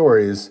good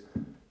stories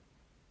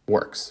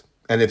works.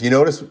 And if you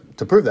notice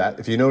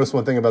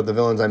one thing about the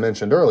villains I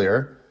mentioned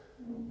earlier,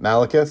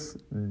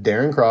 Malekith,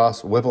 Darren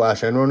Cross,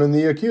 Whiplash, and Ronan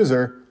the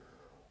Accuser,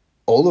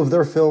 all of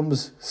their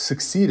films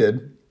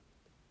succeeded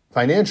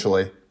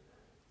financially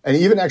and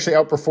even actually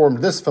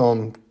outperformed this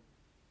film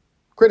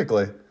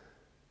critically,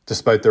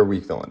 despite their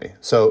weak villainy.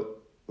 So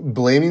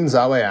blaming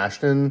Zawe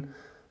Ashton,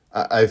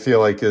 I feel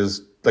like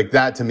is like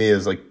that to me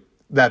is like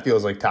that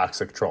feels like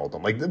toxic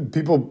trolldom. Like the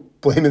people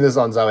blaming this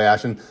on Zawe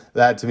Ashton,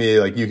 that to me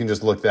like you can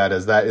just look that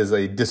as that is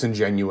a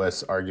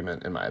disingenuous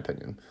argument in my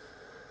opinion.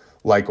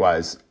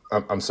 Likewise,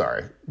 I'm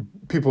sorry,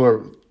 people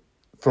are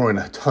throwing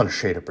a ton of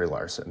shade at Brie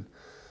Larson.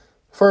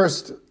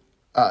 First,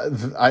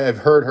 I've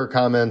heard her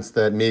comments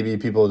that maybe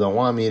people don't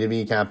want me to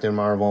be Captain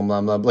Marvel and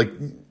blah blah. Like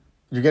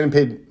you're getting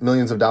paid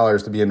millions of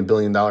dollars to be in a $1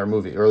 billion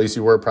movie, or at least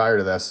you were prior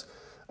to this.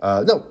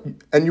 No,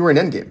 and you were in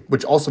Endgame,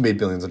 which also made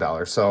billions of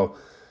dollars. So,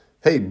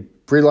 hey,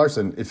 Brie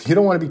Larson, if you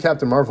don't want to be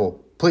Captain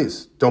Marvel,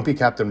 please don't be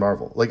Captain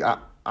Marvel. Like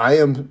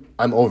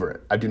I'm over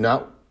it. I do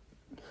not.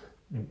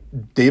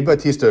 Dave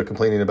Bautista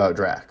complaining about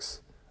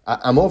Drax.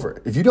 I'm over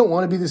it. If you don't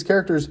want to be these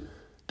characters,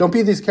 don't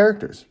be these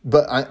characters.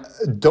 But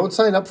don't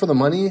sign up for the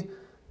money.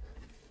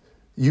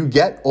 You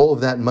get all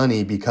of that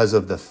money because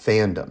of the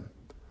fandom.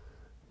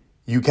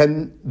 You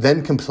can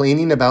then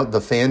complaining about the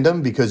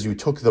fandom because you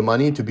took the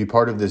money to be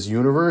part of this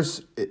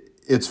universe.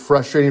 It's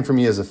frustrating for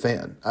me as a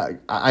fan.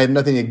 I have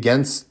nothing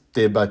against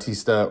Dave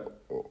Bautista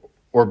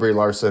or Brie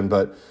Larson,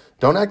 but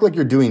don't act like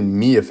you're doing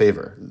me a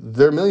favor.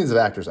 There are millions of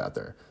actors out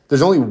there.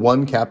 There's only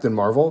one Captain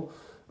Marvel,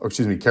 or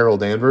excuse me, Carol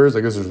Danvers.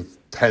 I guess there's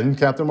 10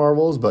 Captain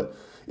Marvels, but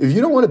if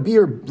you don't want to be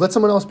her, let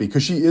someone else be,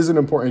 because she is an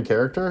important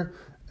character.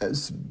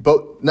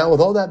 But now with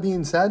all that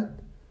being said,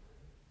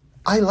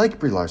 I like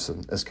Brie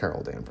Larson as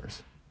Carol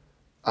Danvers.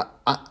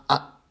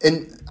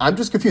 And I'm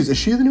just confused. Is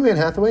she the new Anne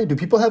Hathaway? Do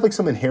people have like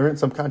some inherent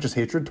subconscious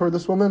hatred toward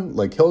this woman,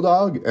 like Hill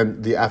Dog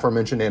and the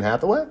aforementioned Anne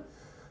Hathaway?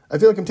 I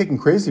feel like I'm taking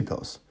crazy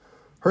pills.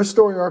 Her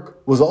story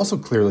arc was also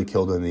clearly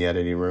killed in the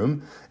editing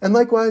room. And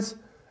likewise,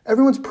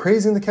 everyone's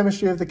praising the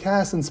chemistry of the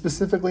cast and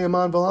specifically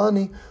Iman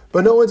Vellani,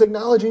 but no one's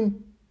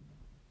acknowledging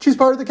she's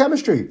part of the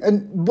chemistry.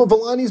 And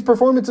Vellani's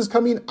performance is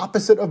coming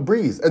opposite of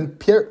Brie's. And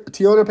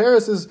Teyonah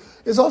Parris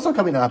is also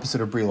coming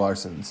opposite of Brie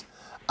Larson's.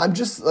 I'm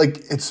just like,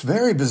 it's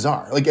very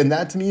bizarre. Like, and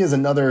that to me is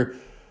another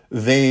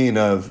vein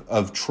of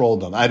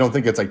trolldom. I don't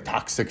think it's like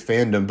toxic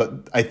fandom,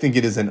 but I think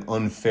it is an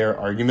unfair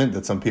argument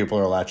that some people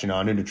are latching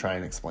onto to try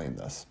and explain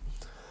this.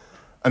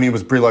 I mean,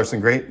 was Brie Larson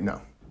great?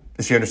 No.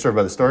 Is she underserved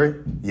by the story?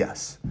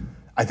 Yes.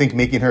 I think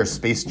making her a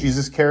Space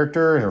Jesus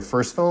character in her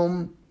first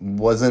film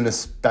wasn't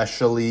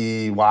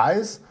especially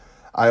wise.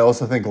 I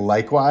also think,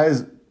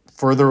 likewise,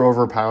 further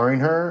overpowering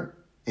her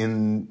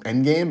in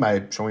Endgame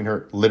by showing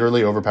her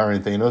literally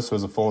overpowering Thanos, who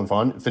has a full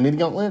Infinity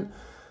Gauntlet,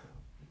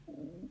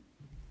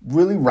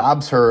 really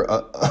robs her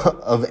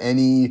of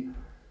any...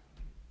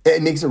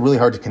 It makes it really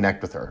hard to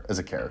connect with her as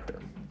a character.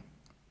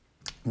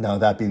 Now,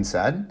 that being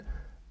said,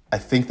 I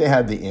think they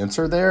had the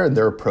answer there in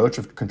their approach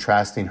of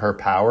contrasting her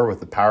power with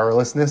the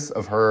powerlessness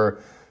of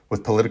her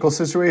with political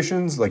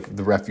situations, like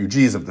the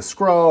refugees of the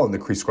Skrull and the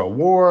Kree-Skrull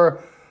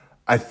War.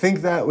 I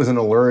think that was an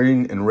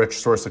alluring and rich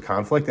source of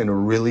conflict and a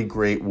really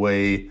great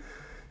way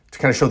to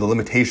kind of show the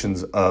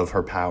limitations of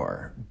her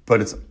power.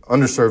 But it's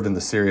underserved in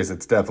the series.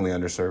 It's definitely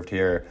underserved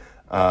here.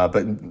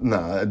 But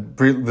no,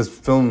 this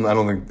film, I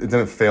don't think, it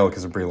didn't fail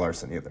because of Brie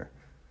Larson either.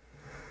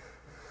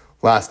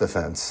 Last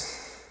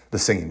offense, The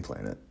Singing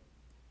Planet.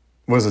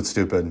 Was it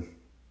stupid?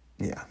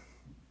 Yeah.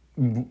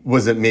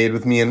 Was it made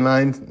with me in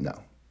mind?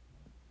 No.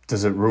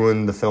 Does it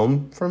ruin the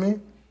film for me?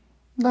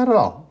 Not at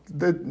all.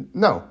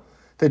 No.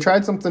 They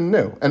tried something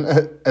new. And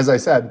as I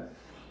said,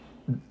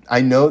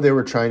 I know they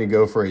were trying to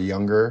go for a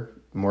younger,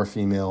 more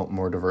female,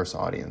 more diverse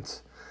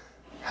audience.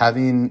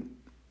 Having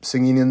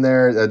singing in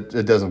there,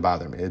 it doesn't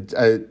bother me.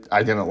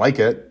 I didn't like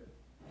it,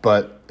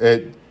 but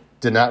it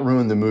did not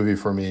ruin the movie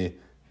for me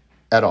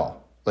at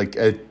all. Like,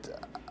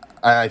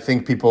 I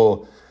think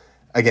people...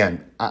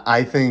 Again,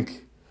 I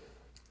think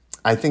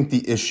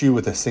the issue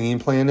with The Singing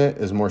Planet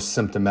is more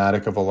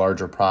symptomatic of a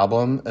larger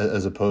problem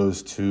as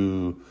opposed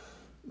to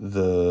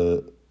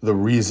the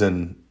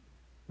reason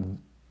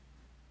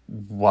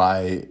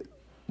why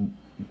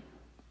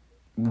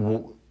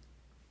it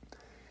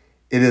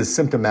is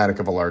symptomatic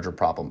of a larger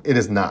problem. It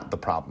is not the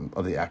problem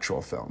of the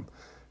actual film.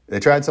 They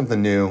tried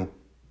something new.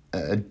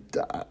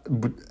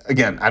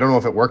 Again, I don't know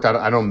if it worked.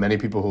 I know many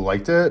people who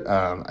liked it.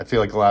 I feel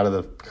like a lot of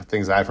the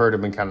things I've heard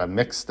have been kind of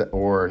mixed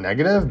or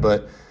negative,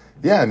 but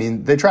yeah, I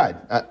mean, they tried.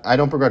 I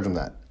don't begrudge them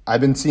that.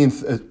 I've been seeing,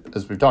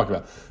 as we've talked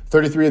about,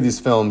 33 of these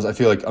films. I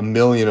feel like a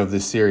million of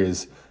this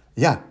series.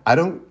 Yeah, I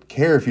don't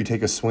care if you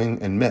take a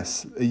swing and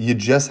miss. You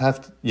just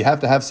have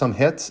to have some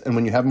hits, and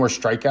when you have more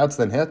strikeouts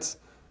than hits,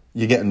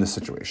 you get in this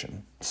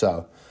situation.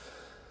 So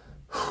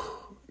I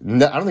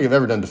don't think I've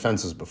ever done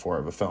defenses before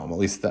of a film, at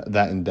least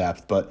that in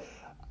depth, but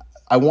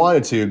I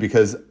wanted to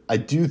because I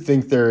do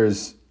think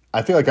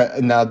I feel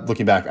like now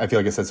looking back, I feel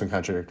like I said some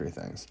contradictory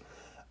things.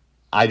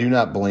 I do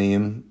not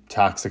blame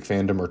toxic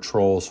fandom or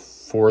trolls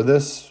for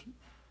this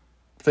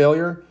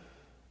failure,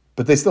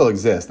 but they still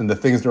exist. And the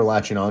things they're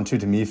latching onto,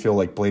 to me, feel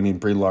like blaming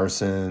Brie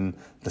Larson,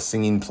 The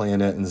Singing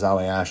Planet, and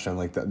Zawe Ashton.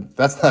 Like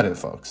that's not it,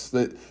 folks.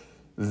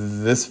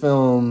 This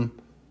film,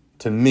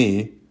 to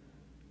me,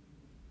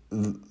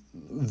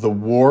 the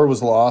war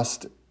was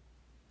lost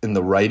in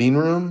the writing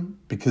room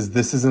because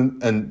this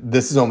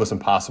is almost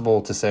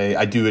impossible to say.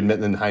 I do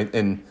admit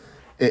in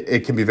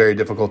it can be very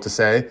difficult to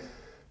say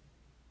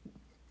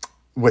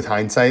with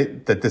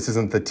hindsight that this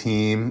isn't the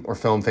team or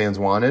film fans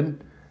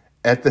wanted.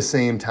 At the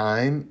same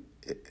time,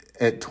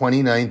 at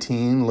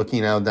 2019,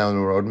 looking out down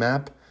the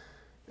roadmap,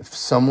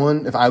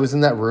 if I was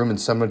in that room and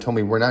someone told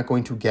me we're not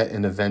going to get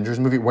an Avengers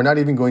movie, we're not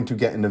even going to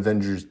get an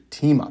Avengers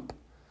team up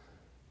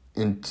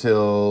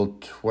until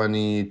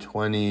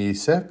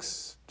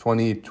 2026,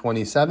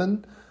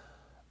 2027,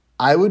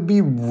 I would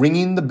be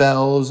ringing the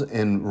bells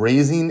and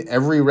raising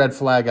every red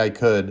flag I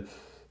could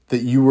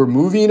that you were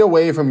moving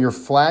away from your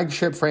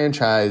flagship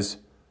franchise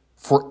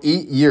for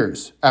 8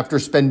 years after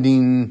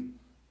spending,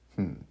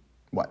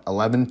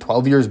 11,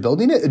 12 years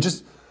building it?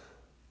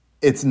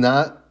 It's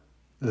not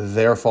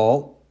their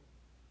fault.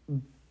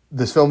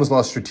 This film was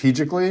lost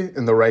strategically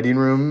in the writing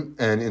room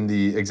and in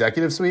the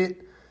executive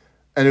suite,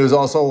 and it was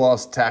also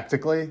lost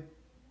tactically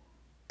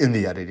in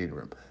the editing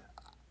room.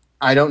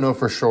 I don't know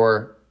for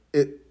sure.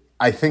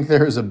 I think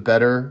there is a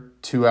better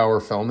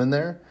 2-hour film in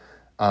there,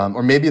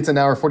 or maybe it's an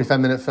hour,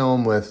 45-minute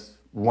film with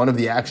one of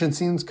the action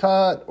scenes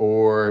cut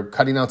or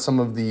cutting out some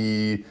of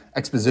the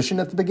exposition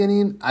at the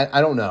beginning. I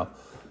don't know.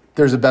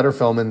 There's a better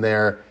film in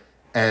there,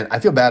 and I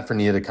feel bad for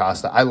Nia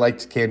DaCosta. I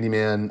liked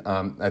Candyman.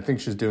 I think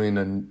she's doing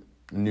a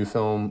new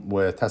film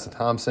with Tessa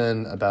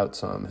Thompson about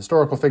some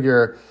historical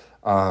figure.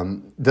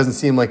 Doesn't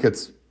seem like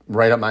it's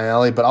right up my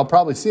alley, but I'll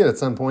probably see it at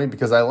some point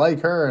because I like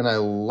her and I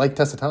like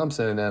Tessa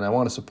Thompson and I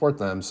want to support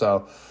them.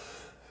 So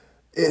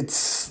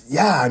this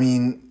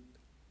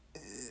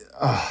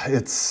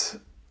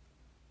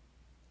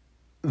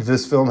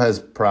film has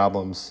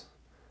problems.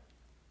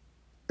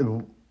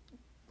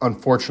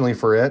 Unfortunately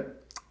for it,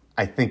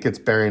 I think it's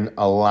bearing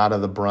a lot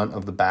of the brunt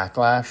of the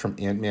backlash from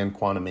Ant-Man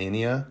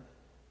Quantumania,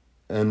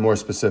 and more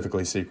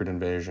specifically Secret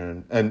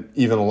Invasion, and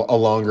even a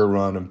longer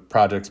run of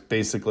projects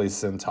basically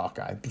since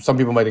Hawkeye. Some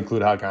people might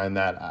include Hawkeye in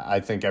that. I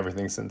think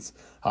everything since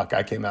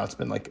Hawkeye came out has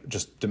been like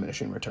just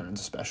diminishing returns,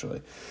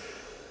 especially.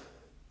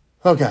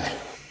 Okay.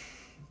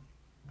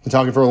 Been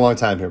talking for a long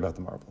time here about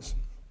the Marvels.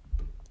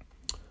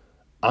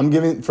 I'm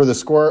giving, for the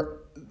score,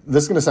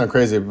 this is going to sound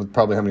crazy with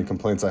probably how many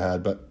complaints I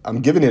had, but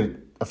I'm giving it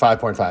a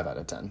 5.5 out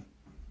of 10.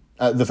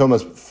 The film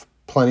has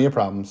plenty of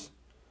problems.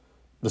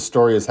 The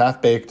story is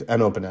half-baked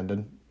and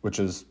open-ended, which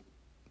is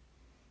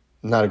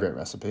not a great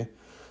recipe.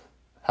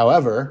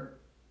 However,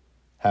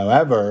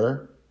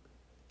 the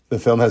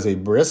film has a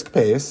brisk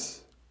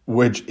pace,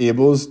 which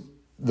enables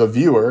the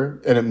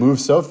viewer, and it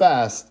moves so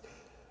fast,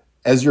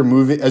 as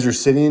you're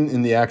sitting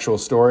in the actual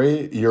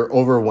story, you're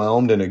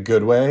overwhelmed in a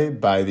good way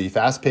by the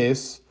fast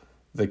pace,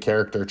 the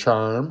character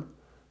charm,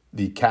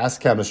 the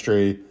cast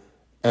chemistry,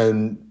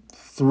 and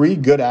 3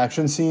 good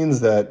action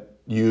scenes that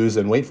use,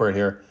 and wait for it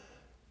here,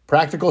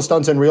 practical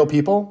stunts and real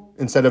people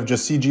instead of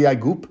just CGI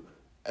goop.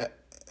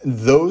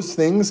 Those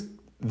things,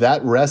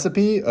 that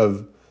recipe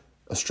of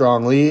a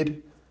strong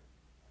lead,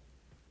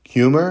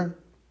 humor,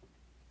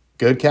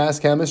 good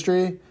cast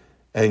chemistry,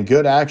 and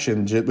good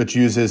action, which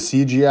uses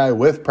CGI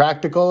with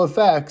practical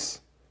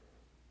effects,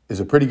 is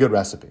a pretty good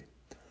recipe.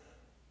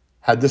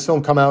 Had this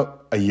film come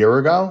out a year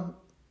ago,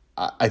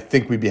 I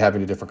think we'd be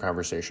having a different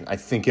conversation. I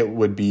think it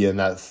would be in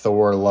that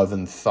Thor Love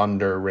and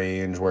Thunder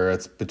range where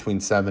it's between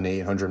 700 to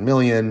 800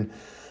 million.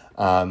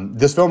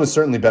 This film is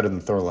certainly better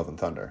than Thor Love and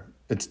Thunder.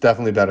 It's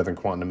definitely better than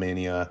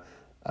Quantumania.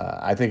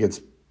 I think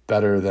it's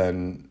better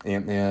than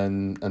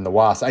Ant-Man and the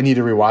Wasp. I need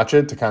to rewatch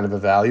it to kind of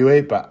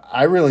evaluate, but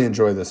I really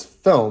enjoy this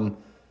film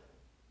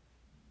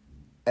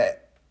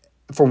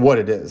for what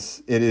it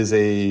is. It is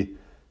a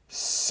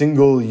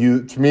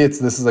single-use, for me,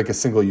 this is like a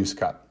single-use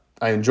cut.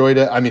 I enjoyed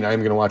it. I mean, I'm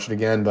going to watch it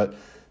again, but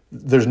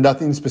there's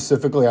nothing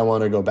specifically I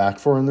want to go back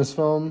for in this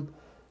film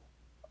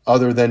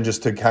other than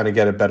just to kind of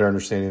get a better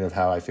understanding of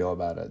how I feel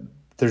about it.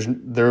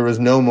 There was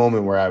no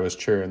moment where I was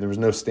cheering. There was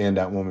no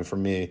standout moment for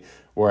me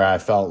where I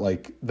felt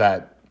like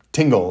that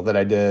tingle that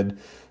I did.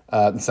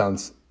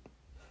 Sounds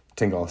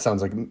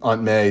like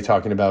Aunt May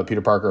talking about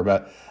Peter Parker,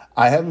 but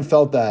I haven't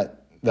felt that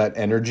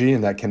energy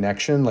and that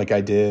connection like I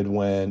did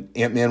when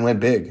Ant-Man went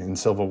big in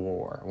Civil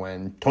War,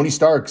 when Tony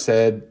Stark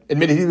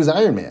admitted he was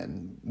Iron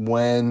Man,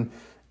 when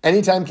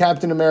anytime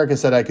Captain America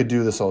said I could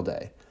do this all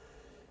day,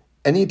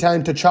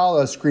 anytime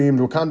T'Challa screamed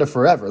Wakanda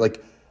forever,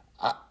 like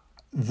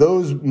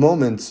those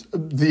moments,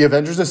 the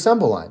Avengers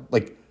Assemble line,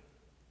 like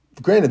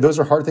granted, those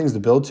are hard things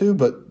to build to,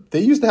 but they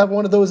used to have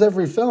one of those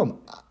every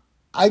film.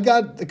 I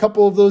got a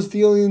couple of those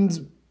feelings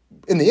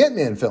in the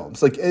Ant-Man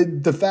films. Like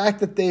the fact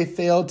that they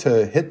failed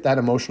to hit that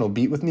emotional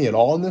beat with me at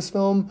all in this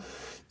film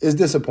is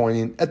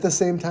disappointing. At the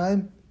same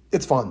time,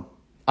 it's fun.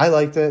 I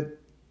liked it.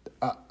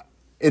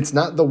 It's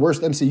not the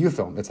worst MCU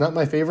film. It's not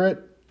my favorite.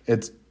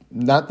 It's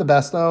not the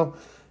best though.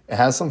 It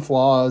has some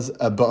flaws,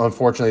 but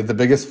unfortunately, the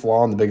biggest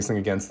flaw and the biggest thing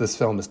against this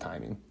film is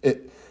timing. If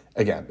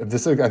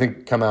this, I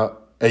think, come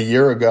out a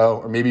year ago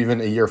or maybe even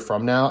a year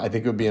from now, I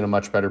think it would be in a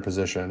much better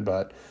position.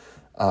 But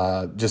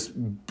just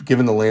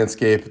given the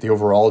landscape, the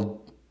overall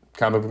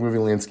comic book movie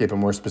landscape,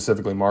 and more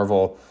specifically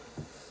Marvel,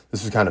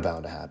 this was kind of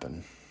bound to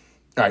happen.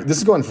 All right, this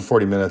is going for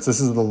 40 minutes. This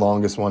is the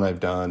longest one I've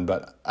done,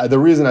 but the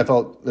reason I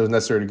felt it was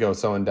necessary to go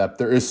so in depth,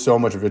 there is so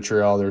much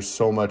vitriol, there's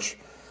so much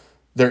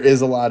there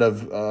is a lot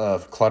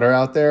of clutter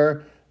out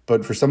there,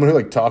 but for someone who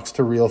like talks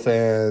to real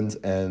fans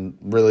and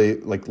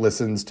really like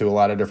listens to a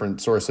lot of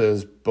different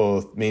sources,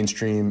 both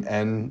mainstream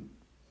and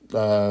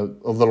a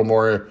little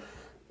more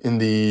in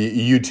the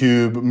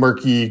YouTube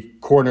murky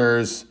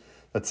corners,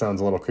 that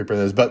sounds a little creepier than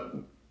this, but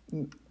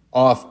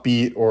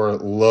offbeat or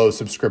low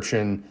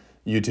subscription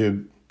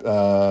YouTube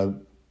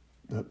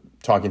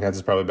talking heads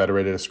is probably a better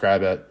way to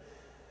describe it.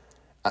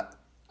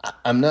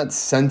 I'm not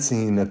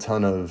sensing a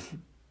ton of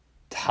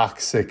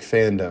toxic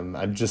fandom.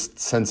 I'm just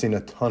sensing a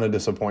ton of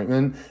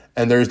disappointment,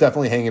 and there's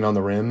definitely hanging on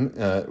the rim,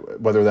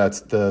 whether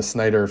that's the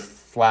Snyder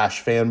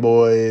Flash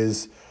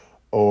fanboys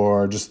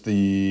or just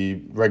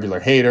the regular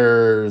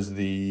haters,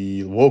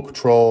 the woke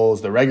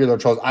trolls, the regular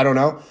trolls. I don't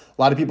know.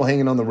 A lot of people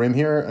hanging on the rim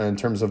here in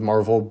terms of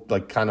Marvel,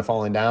 like kind of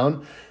falling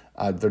down.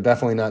 They're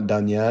definitely not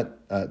done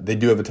yet. They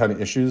do have a ton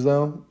of issues,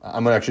 though.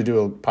 I'm going to actually do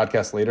a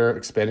podcast later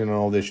expanding on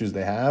all the issues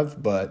they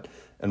have,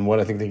 and what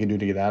I think they can do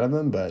to get out of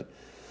them. But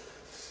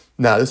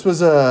no,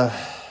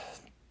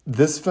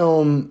 this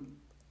film,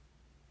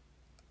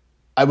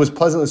 I was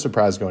pleasantly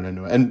surprised going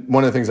into it. And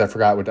one of the things I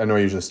forgot, which I know I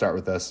usually start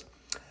with this,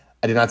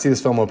 I did not see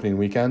this film opening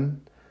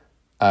weekend.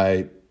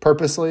 I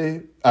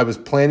was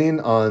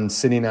planning on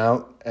sitting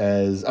out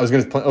I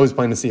was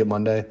planning to see it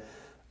Monday.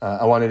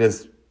 I wanted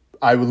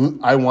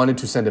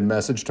to send a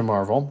message to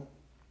Marvel,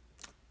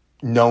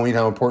 knowing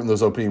how important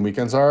those opening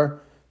weekends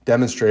are,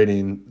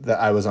 demonstrating that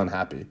I was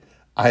unhappy.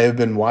 I have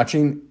been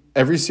watching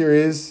every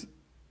series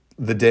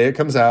the day it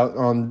comes out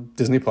on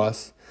Disney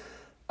Plus.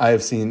 I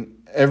have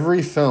seen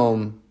every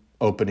film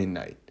opening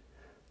night.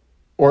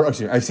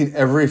 I've seen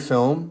every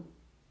film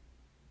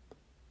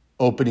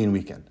opening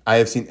weekend. I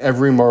have seen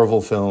every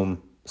Marvel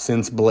film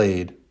since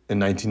Blade in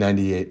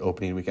 1998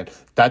 opening weekend.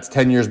 That's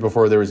 10 years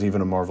before there was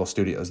even a Marvel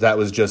Studios. That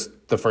was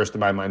just the first,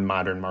 in my mind,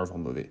 modern Marvel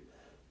movie.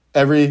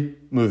 Every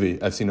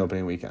movie I've seen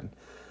opening weekend.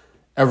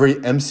 Every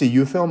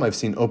MCU film I've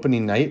seen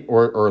opening night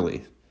or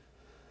early.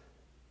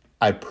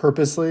 I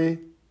purposely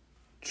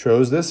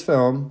chose this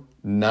film,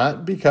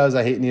 not because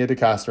I hate Nia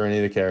DaCosta or any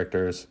of the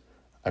characters.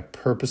 I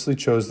purposely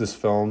chose this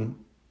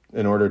film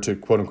in order to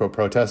quote-unquote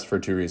protest for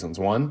two reasons.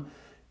 One,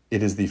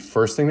 it is the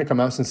first thing to come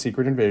out since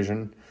Secret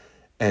Invasion.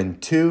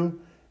 And two,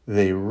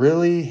 they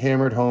really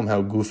hammered home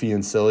how goofy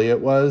and silly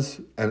it was.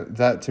 And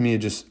that, to me,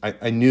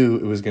 I knew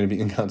it was going to be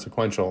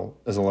inconsequential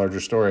as a larger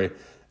story.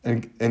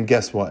 And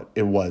guess what?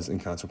 It was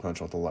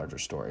inconsequential to the larger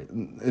story.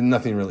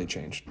 Nothing really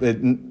changed.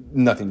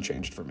 Nothing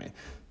changed for me.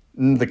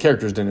 The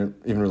characters didn't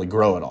even really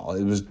grow at all.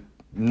 It was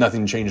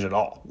nothing changed at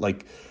all.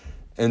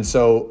 And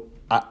so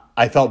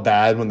I felt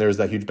bad when there was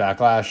that huge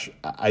backlash.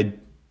 I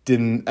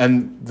didn't,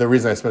 and the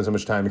reason I spent so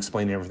much time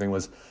explaining everything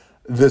was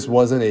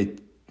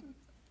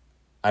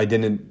I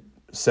didn't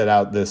set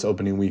out this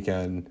opening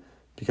weekend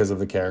because of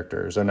the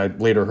characters. And I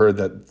later heard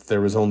that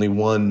there was only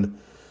one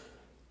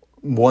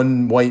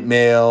white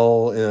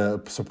male in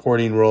a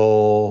supporting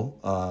role,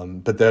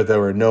 but there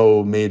were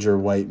no major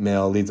white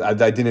male leads. I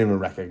didn't even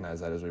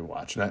recognize that as we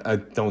watched. And I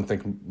don't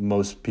think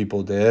most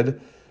people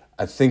did.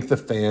 I think the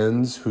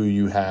fans who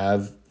you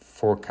have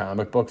for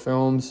comic book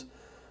films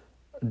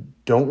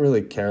don't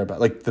really care about,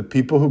 like, the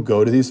people who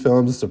go to these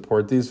films,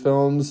 support these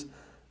films,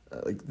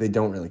 like, they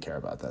don't really care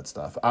about that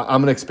stuff.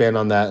 I'm going to expand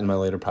on that in my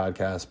later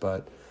podcast,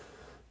 but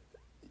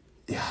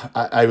yeah,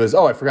 I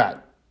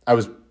forgot. I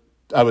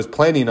was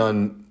planning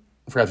on,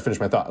 I forgot to finish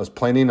my thought. I was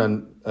planning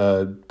on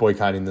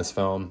boycotting this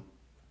film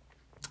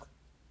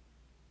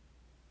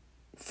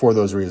for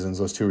those reasons,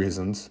 those two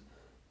reasons.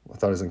 I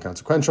thought it was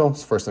inconsequential.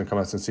 It's the first thing to come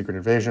out since Secret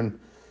Invasion.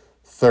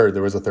 Third,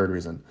 there was a third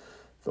reason.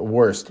 The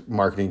worst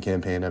marketing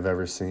campaign I've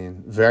ever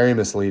seen. Very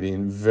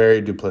misleading,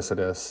 very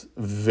duplicitous,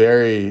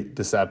 very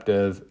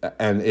deceptive,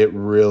 and it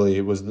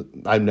really was.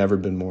 I've never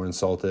been more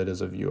insulted as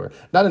a viewer.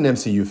 Not an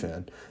MCU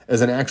fan,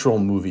 as an actual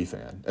movie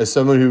fan. As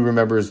someone who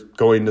remembers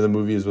going to the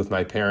movies with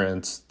my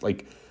parents,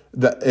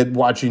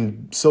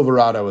 watching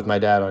Silverado with my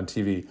dad on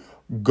TV,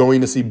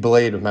 going to see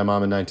Blade with my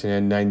mom in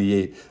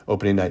 1998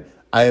 opening night.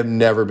 I have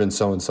never been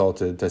so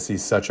insulted to see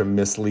such a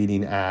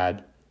misleading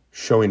ad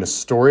showing a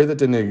story that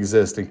didn't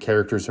exist and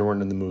characters who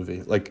weren't in the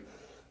movie.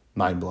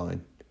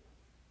 Mind-blowing.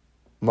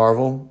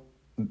 Marvel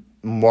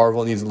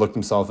needs to look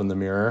themselves in the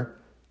mirror,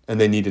 and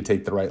they need to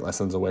take the right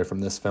lessons away from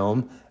this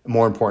film.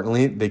 More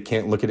importantly, they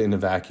can't look at it in a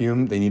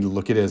vacuum. They need to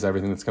look at it as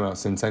everything that's come out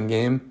since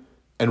Endgame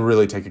and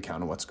really take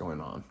account of what's going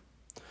on.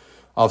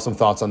 I'll have some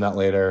thoughts on that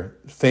later.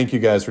 Thank you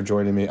guys for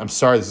joining me. I'm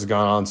sorry this has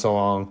gone on so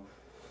long.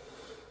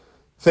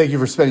 Thank you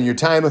for spending your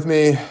time with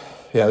me.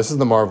 Yeah, this is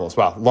the Marvels.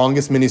 Wow,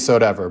 longest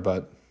mini-sode ever,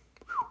 but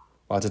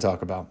a lot to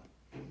talk about.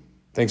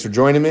 Thanks for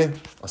joining me.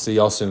 I'll see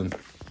y'all soon.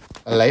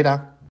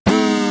 Later.